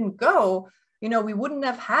if we didn't go, we wouldn't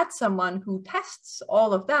have had someone who tests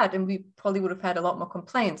all of that, and we probably would have had a lot more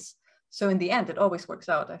complaints. So in the end, it always works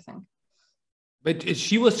out, I think. But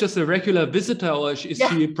she was just a regular visitor, or is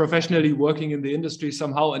she professionally working in the industry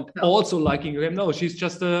somehow and also liking your game? No, she's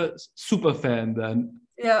just a super fan then.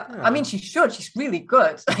 Yeah, I mean, she's really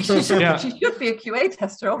good. She should be a QA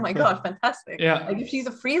tester. Oh my God, fantastic. Yeah. Like if she's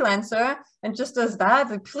a freelancer and just does that,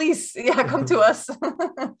 like, please, come to us.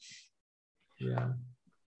 Yeah.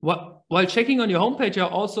 While checking on your homepage, I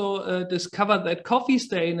also discovered that Coffee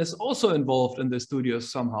Stain is also involved in the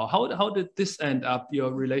studios somehow. How did this end up,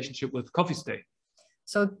 your relationship with Coffee Stain?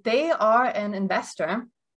 So they are an investor,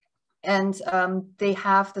 and they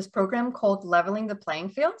have this program called Leveling the Playing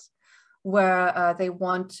Field, where they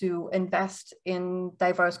want to invest in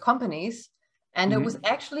diverse companies. And it was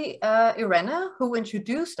actually Irene who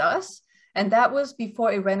introduced us. And that was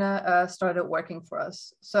before Irene started working for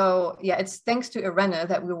us. So yeah, it's thanks to Irene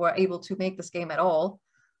that we were able to make this game at all.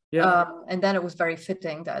 Yeah. And then it was very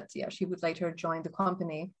fitting that, yeah, she would later join the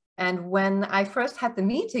company. And when I first had the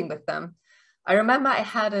meeting with them, I remember I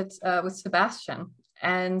had it with Sebastian,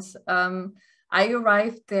 and I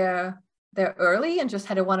arrived there early and just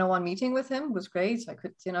had a one-on-one meeting with him. It was great. So I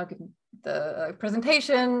could, give him the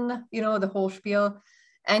presentation, the whole spiel.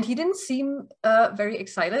 And he didn't seem very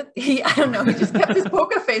excited. I don't know, he just kept his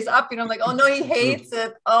poker face up, I'm like, oh no, he hates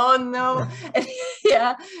it. Oh no. And,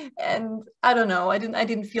 yeah. And I don't know, I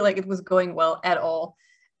didn't feel like it was going well at all.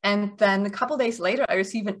 And then a couple days later, I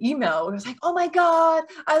received an email. It was like, oh my God,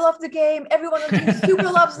 I love the game. Everyone on the team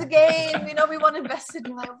super loves the game. We want to invest in it.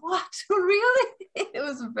 You're like, what? Really? It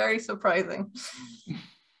was very surprising.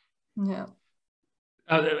 Yeah.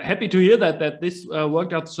 Happy to hear that this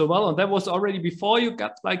worked out so well. And that was already before you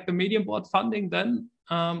got like the Medium Board funding then,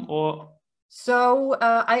 or? So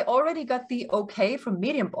I already got the okay from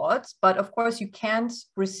Medium Boards, but of course you can't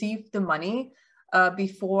receive the money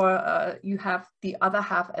before you have the other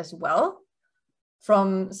half as well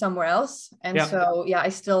from somewhere else. And so, yeah, I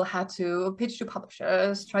still had to pitch to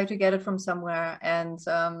publishers, try to get it from somewhere. And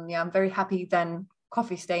yeah, I'm very happy then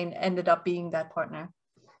Coffee Stain ended up being that partner.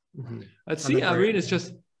 Mm-hmm. Let's see, Irene is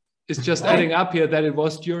just adding up here that it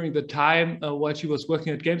was during the time while she was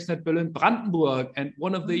working at GamesNet Berlin Brandenburg, and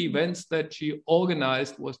one of the events that she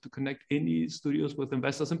organized was to connect indie studios with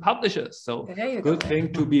investors and publishers. So good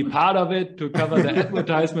thing to be part of it, to cover the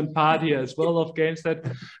advertisement part here as well of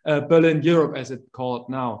GamesNet Berlin Europe, as it's called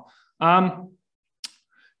now.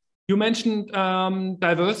 You mentioned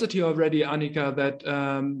diversity already, Annika, that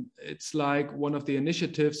it's like one of the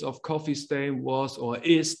initiatives of Coffee Stain was or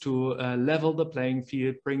is to level the playing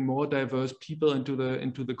field, bring more diverse people into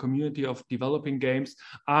the community of developing games.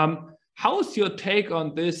 How's your take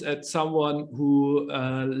on this as someone who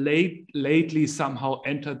lately somehow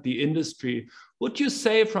entered the industry? Would you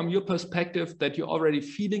say from your perspective that you're already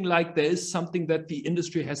feeling like there is something that the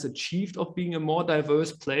industry has achieved of being a more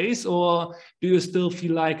diverse place? Or do you still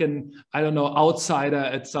feel like an, I don't know, outsider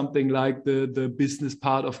at something like the business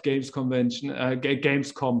part of Games Convention,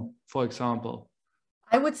 Gamescom, for example?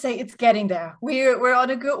 I would say it's getting there. We're on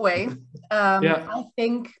a good way.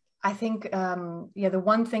 I think the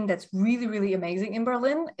one thing that's really, really amazing in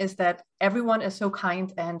Berlin is that everyone is so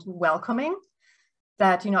kind and welcoming.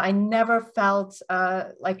 That I never felt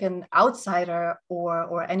like an outsider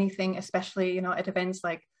or anything, especially at events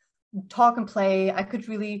like Talk and Play. I could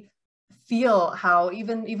really feel how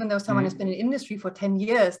even though someone has been in industry for 10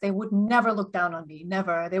 years, they would never look down on me,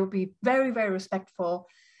 never. They would be very, very respectful,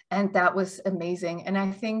 and that was amazing. And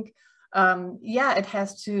I think it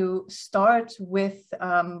has to start with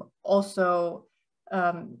also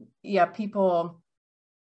people,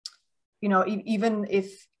 even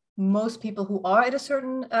if most people who are at a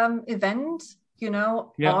certain event,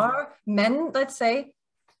 are men, let's say,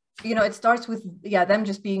 it starts with, them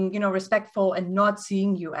just being, respectful and not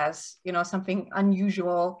seeing you as, something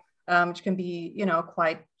unusual, which can be,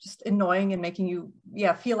 quite just annoying and making you,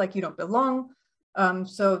 feel like you don't belong.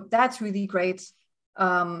 So that's really great.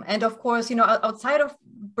 And of course, outside of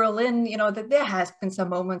Berlin, that there has been some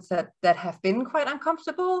moments that have been quite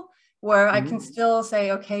uncomfortable, where I can still say,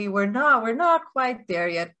 okay, we're not quite there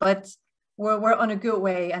yet, but we're on a good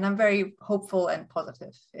way, and I'm very hopeful and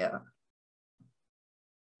positive.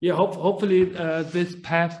 Hopefully this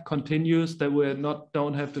path continues, that we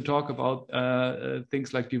don't have to talk about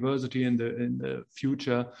things like diversity in the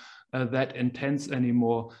future that intense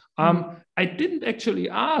anymore. I didn't actually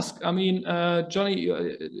ask. I mean, Joni,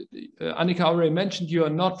 Annika already mentioned you are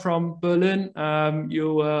not from Berlin.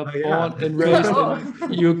 You were born and raised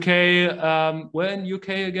in UK. Where in UK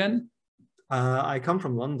again? I come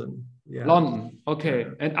from London. Yeah. London. Okay.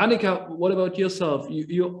 And Annika, what about yourself?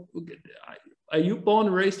 Are you born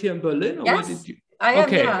and raised here in Berlin? Or yes, where did you... I am.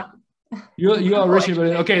 Okay. Yeah. You are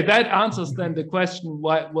originally okay. That answers then the question: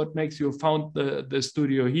 what makes you found the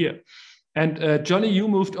studio here? And Joni, you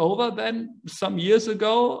moved over then some years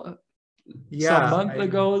ago, some months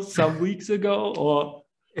ago, some weeks ago, or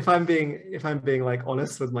if I'm being like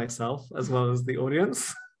honest with myself as well as the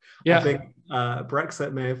audience, I think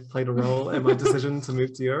Brexit may have played a role in my decision to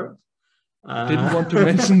move to Europe. Didn't want to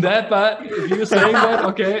mention that, but if you're saying that,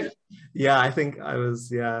 okay. Yeah, I think I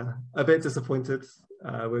was a bit disappointed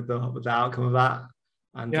with the outcome of that,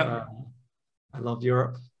 and I love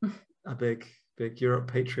Europe. A big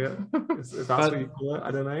Europe patriot. Is that what you call it? I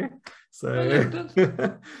don't know. So,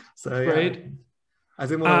 great. I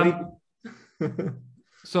didn't want to leave.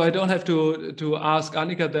 So I don't have to ask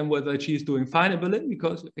Annika then whether she's doing fine in Berlin,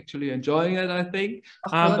 because actually enjoying it, I think.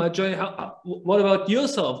 But Joni, what about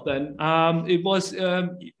yourself then? It was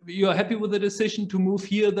you're happy with the decision to move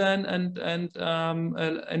here then, and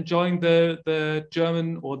enjoying the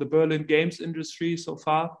German or the Berlin games industry so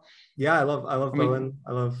far? Yeah, I love Berlin.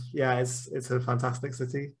 It's a fantastic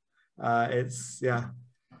city. It's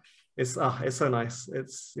so nice.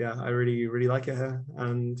 I really like it here,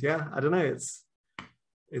 and yeah, I don't know, it's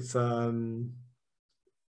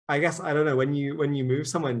I guess, I don't know, when you move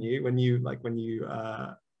somewhere new, when you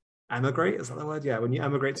emigrate, is that the word? Yeah, when you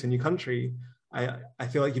emigrate to a new country, I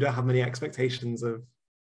feel like you don't have many expectations of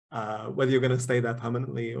whether you're going to stay there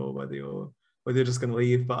permanently or whether you're just going to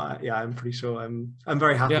leave. But I'm pretty sure I'm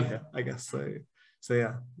very happy here, I guess. So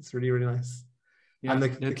yeah, it's really, really nice. Yeah, and the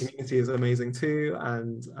community is amazing too,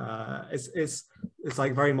 and it's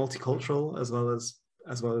like very multicultural as well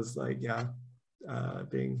as like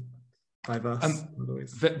being diverse. I'm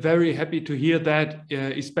very happy to hear that,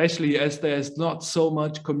 especially as there's not so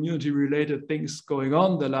much community-related things going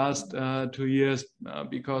on the last 2 years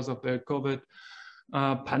because of the COVID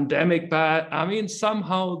pandemic. But I mean,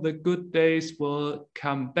 somehow the good days will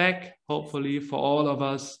come back, hopefully, for all of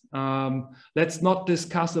us. Let's not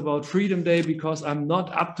discuss about Freedom Day, because I'm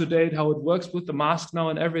not up to date how it works with the mask now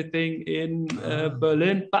and everything in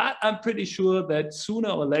Berlin, but I'm pretty sure that sooner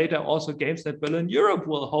or later also GamesNet Berlin Europe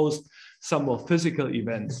will host some more physical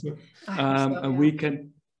events, and we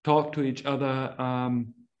can talk to each other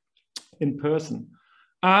in person.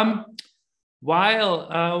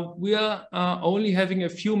 While we are only having a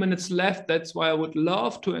few minutes left, that's why I would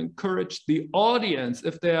love to encourage the audience,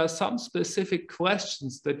 if there are some specific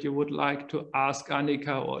questions that you would like to ask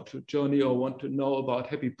Annika or to Joni, or want to know about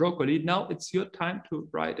Happy Broccoli, now it's your time to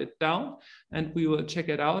write it down, and we will check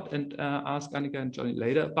it out and ask Annika and Joni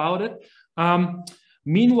later about it.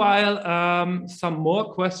 Meanwhile, some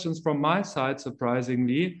more questions from my side,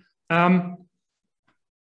 surprisingly.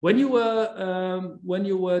 When you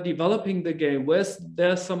were developing the game, was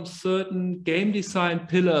there some certain game design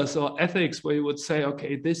pillars or ethics where you would say,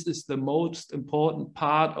 okay, this is the most important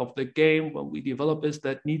part of the game when we develop this,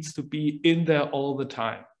 that needs to be in there all the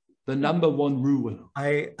time? The number one rule.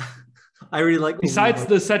 I really like, besides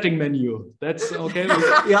the setting menu. That's okay.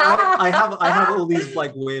 I have all these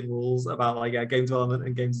like weird rules about like game development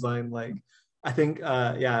and game design. Like I think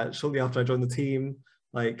shortly after I joined the team,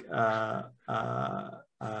 like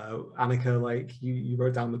Annika, like you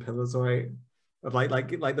wrote down the pillars, right? Of like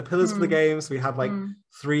the pillars for the game. So we have like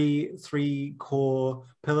three core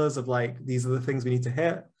pillars of like, these are the things we need to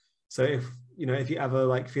hit. So if you ever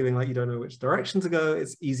like feeling like you don't know which direction to go,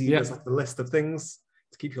 it's easy. There's like a list of things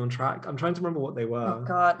to keep you on track. I'm trying to remember what they were. Oh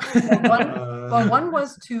God. One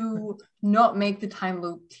was to not make the time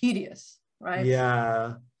loop tedious, right?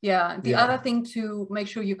 Yeah. Yeah. The other thing, to make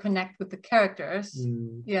sure you connect with the characters.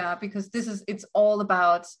 Yeah, because it's all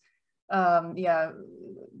about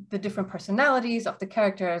the different personalities of the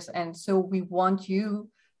characters. And so we want you,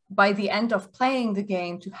 by the end of playing the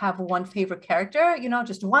game, to have one favorite character,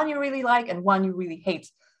 just one you really like and one you really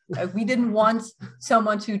hate. We didn't want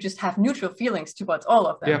someone to just have neutral feelings towards all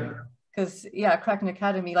of them. Because Kraken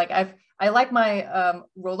Academy, like I like my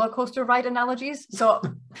roller coaster ride analogies. So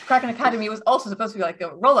Kraken Academy was also supposed to be like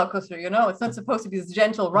a roller coaster, it's not supposed to be this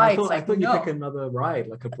gentle ride. I thought you pick another ride,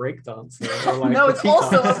 like a break dancer. Or like no, it's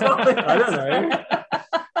also a roller coaster. I don't know.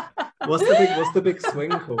 What's the big swing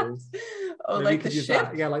called? Oh, maybe like the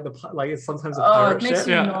ship? Yeah, like it's sometimes a pirate ship. It makes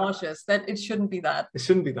you nauseous. That it shouldn't be that. It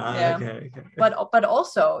shouldn't be that. Yeah. Okay. But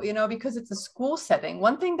also, because it's a school setting,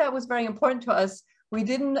 one thing that was very important to us, we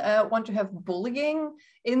didn't want to have bullying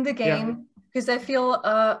in the game, because I feel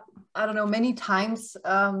I don't know, many times,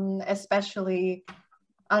 especially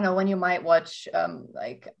I don't know, when you might watch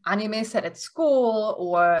like anime set at school,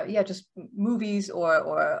 or just movies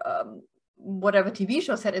or whatever TV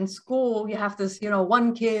show set in school, you have this,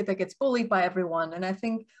 one kid that gets bullied by everyone. And I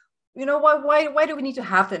think, why do we need to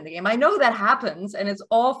have that in the game? I know that happens and it's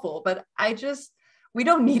awful, but we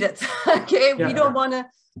don't need it. Okay. We don't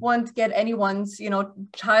want to get anyone's,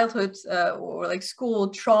 childhood or like school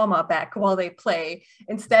trauma back while they play.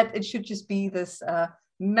 Instead, it should just be this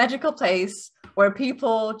magical place where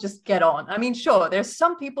people just get on. I mean, sure, there's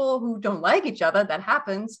some people who don't like each other, that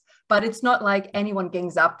happens, but it's not like anyone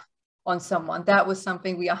gangs up on someone. That was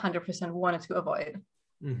something we 100% wanted to avoid.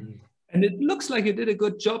 Mm-hmm. And it looks like you did a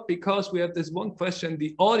good job, because we have this one question in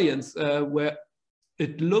the audience where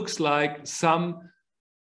it looks like some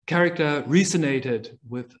character resonated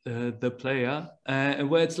with the player, and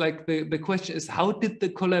where it's like the question is, how did the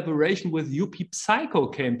collaboration with UP Psycho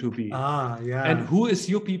came to be? Yeah. And who is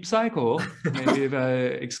UP Psycho? Maybe if I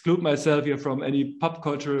exclude myself here from any pop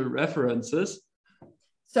cultural references.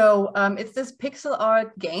 So it's this pixel art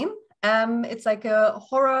game. It's like a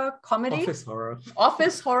horror comedy.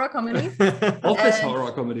 Office horror comedy.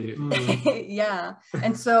 Horror comedy. Yeah.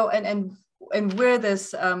 And so and we're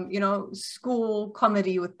this you know, school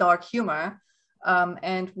comedy with dark humor.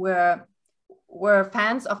 And we're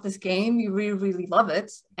fans of this game. We really love it.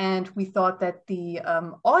 And we thought that the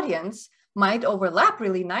audience might overlap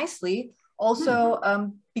really nicely.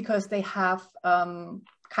 Also because they have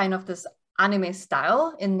kind of this anime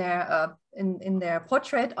style in their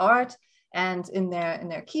portrait art and in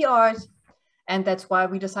their key art, and that's why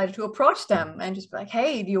we decided to approach them and just be like,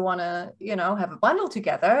 hey, do you want to, you know, have a bundle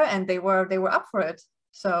together? And they were up for it.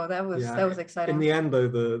 So that was exciting. In the end,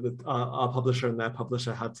 though, our publisher and their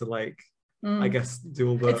publisher had to, like, I guess, do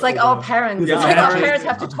all the. It's like our parents. Yeah, it's like our parents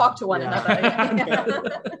have to talk to one another.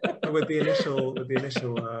 With the initial,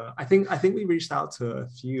 I think we reached out to a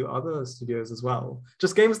few other studios as well,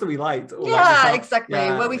 just games that we liked. Or yeah, exactly.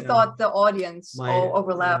 Where we thought the audience all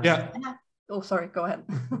overlapped. Yeah. Oh, sorry. Go ahead.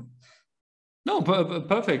 No,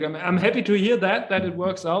 perfect. I'm happy to hear that it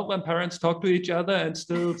works out when parents talk to each other, and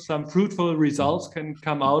still some fruitful results can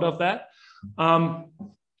come out of that.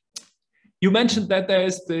 You mentioned that there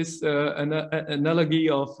is this analogy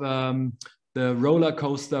of the roller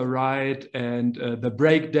coaster ride and the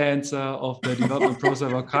break dancer of the development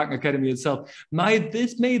process of Kraken Academy itself. May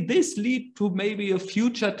this lead to maybe a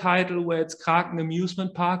future title where it's Kraken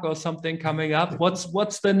Amusement Park or something coming up?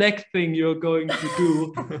 What's the next thing you're going to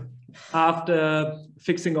do after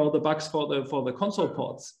fixing all the bugs for the console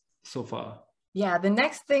ports so far? Yeah, the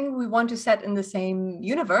next thing we want to set in the same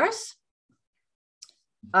universe.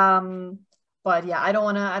 But yeah, I don't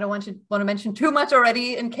want to mention too much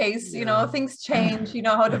already in case, you know, things change, you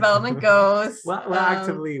know how development goes. We're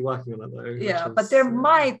actively working on it though. Yeah, but there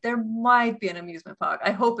might be an amusement park.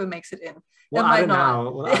 I hope it makes it in. Well, it might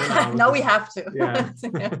not. Well, now we have to. Yeah.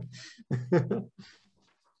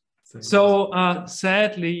 So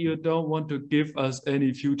sadly, you don't want to give us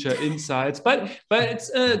any future insights, but it's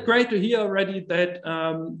great to hear already that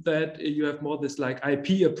that you have more this like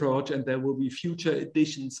IP approach, and there will be future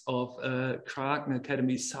editions of Kraken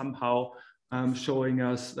Academy somehow showing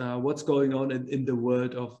us what's going on in the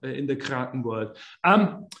world of in the Kraken world.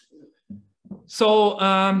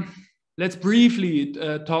 Let's briefly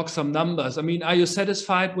talk some numbers. I mean, are you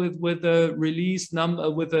satisfied with the release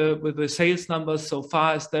number, with the sales numbers so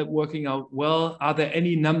far? Is that working out well? Are there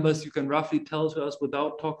any numbers you can roughly tell to us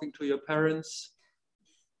without talking to your parents?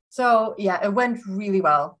 So yeah, it went really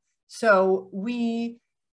well. So we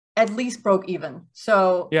at least broke even.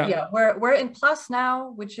 So yeah, we're in plus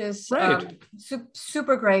now, which is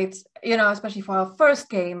super great. You know, especially for our first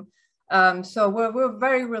game. So we're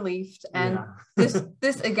very relieved, and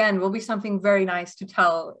this again will be something very nice to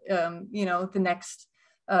tell you know, the next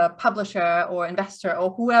publisher or investor or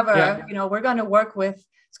whoever you know we're going to work with.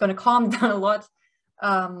 It's going to calm down a lot,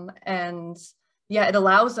 and yeah, it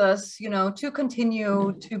allows us, you know, to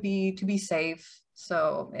continue to be safe.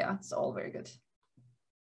 So yeah, it's all very good.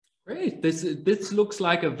 Great. This looks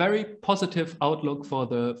like a very positive outlook for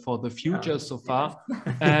the future so far,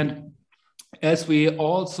 and as we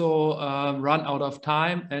also run out of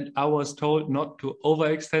time, and I was told not to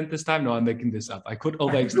overextend this time. No, I'm making this up. I could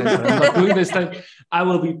overextend, but I'm not doing this time. I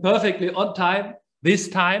will be perfectly on time this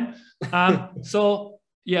time. So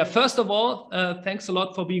yeah, first of all, thanks a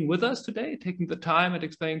lot for being with us today, taking the time and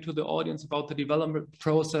explaining to the audience about the development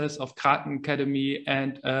process of Kraken Academy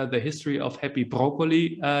and the history of Happy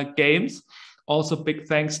Broccoli games. Also, big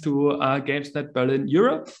thanks to GamesNet Berlin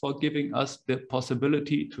Europe for giving us the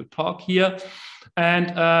possibility to talk here.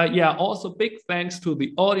 And yeah, also big thanks to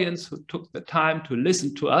the audience who took the time to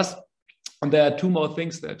listen to us. And there are two more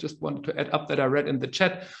things that I just wanted to add up that I read in the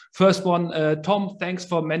chat. First one, Tom, thanks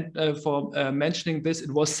for mentioning this.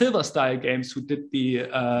 It was Silver Style Games who did the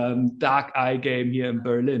Dark Eye game here in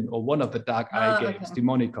Berlin, or one of the Dark Eye games,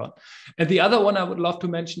 Demonicon. And the other one I would love to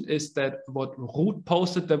mention is that what Ruth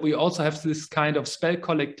posted, that we also have this kind of spell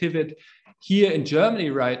collectivity here in Germany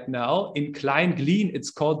right now, in Klein Glien. It's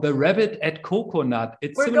called The Rabbit at Coconut.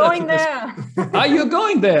 It's We're going there. Are you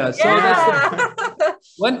going there? So that's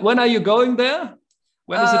when are you going there?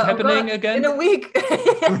 When is it happening again? In a week.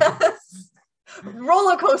 Yes.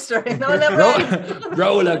 Roller coaster.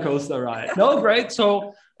 Roller coaster ride. No, great.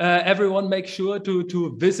 So everyone make sure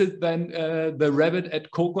to visit then the Rabbit at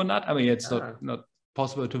Coconut. I mean, it's not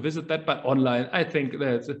possible to visit that, but online, I think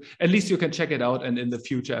that at least you can check it out, and in the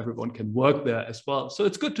future, everyone can work there as well. So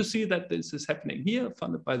it's good to see that this is happening here,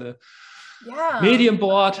 funded by the Medium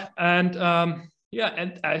Board. And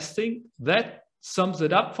and I think that sums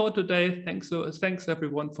it up for today. Thanks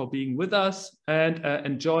everyone for being with us, and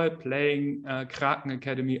enjoy playing Kraken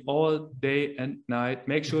Academy all day and night.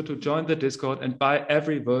 Make sure to join the Discord and buy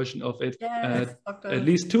every version of it at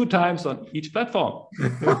least 2 times on each platform.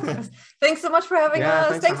 Thanks so much for having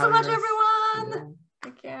us. Thanks so much, us. everyone.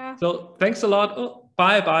 Take care. So thanks a lot.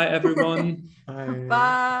 Bye everyone.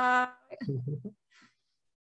 Bye.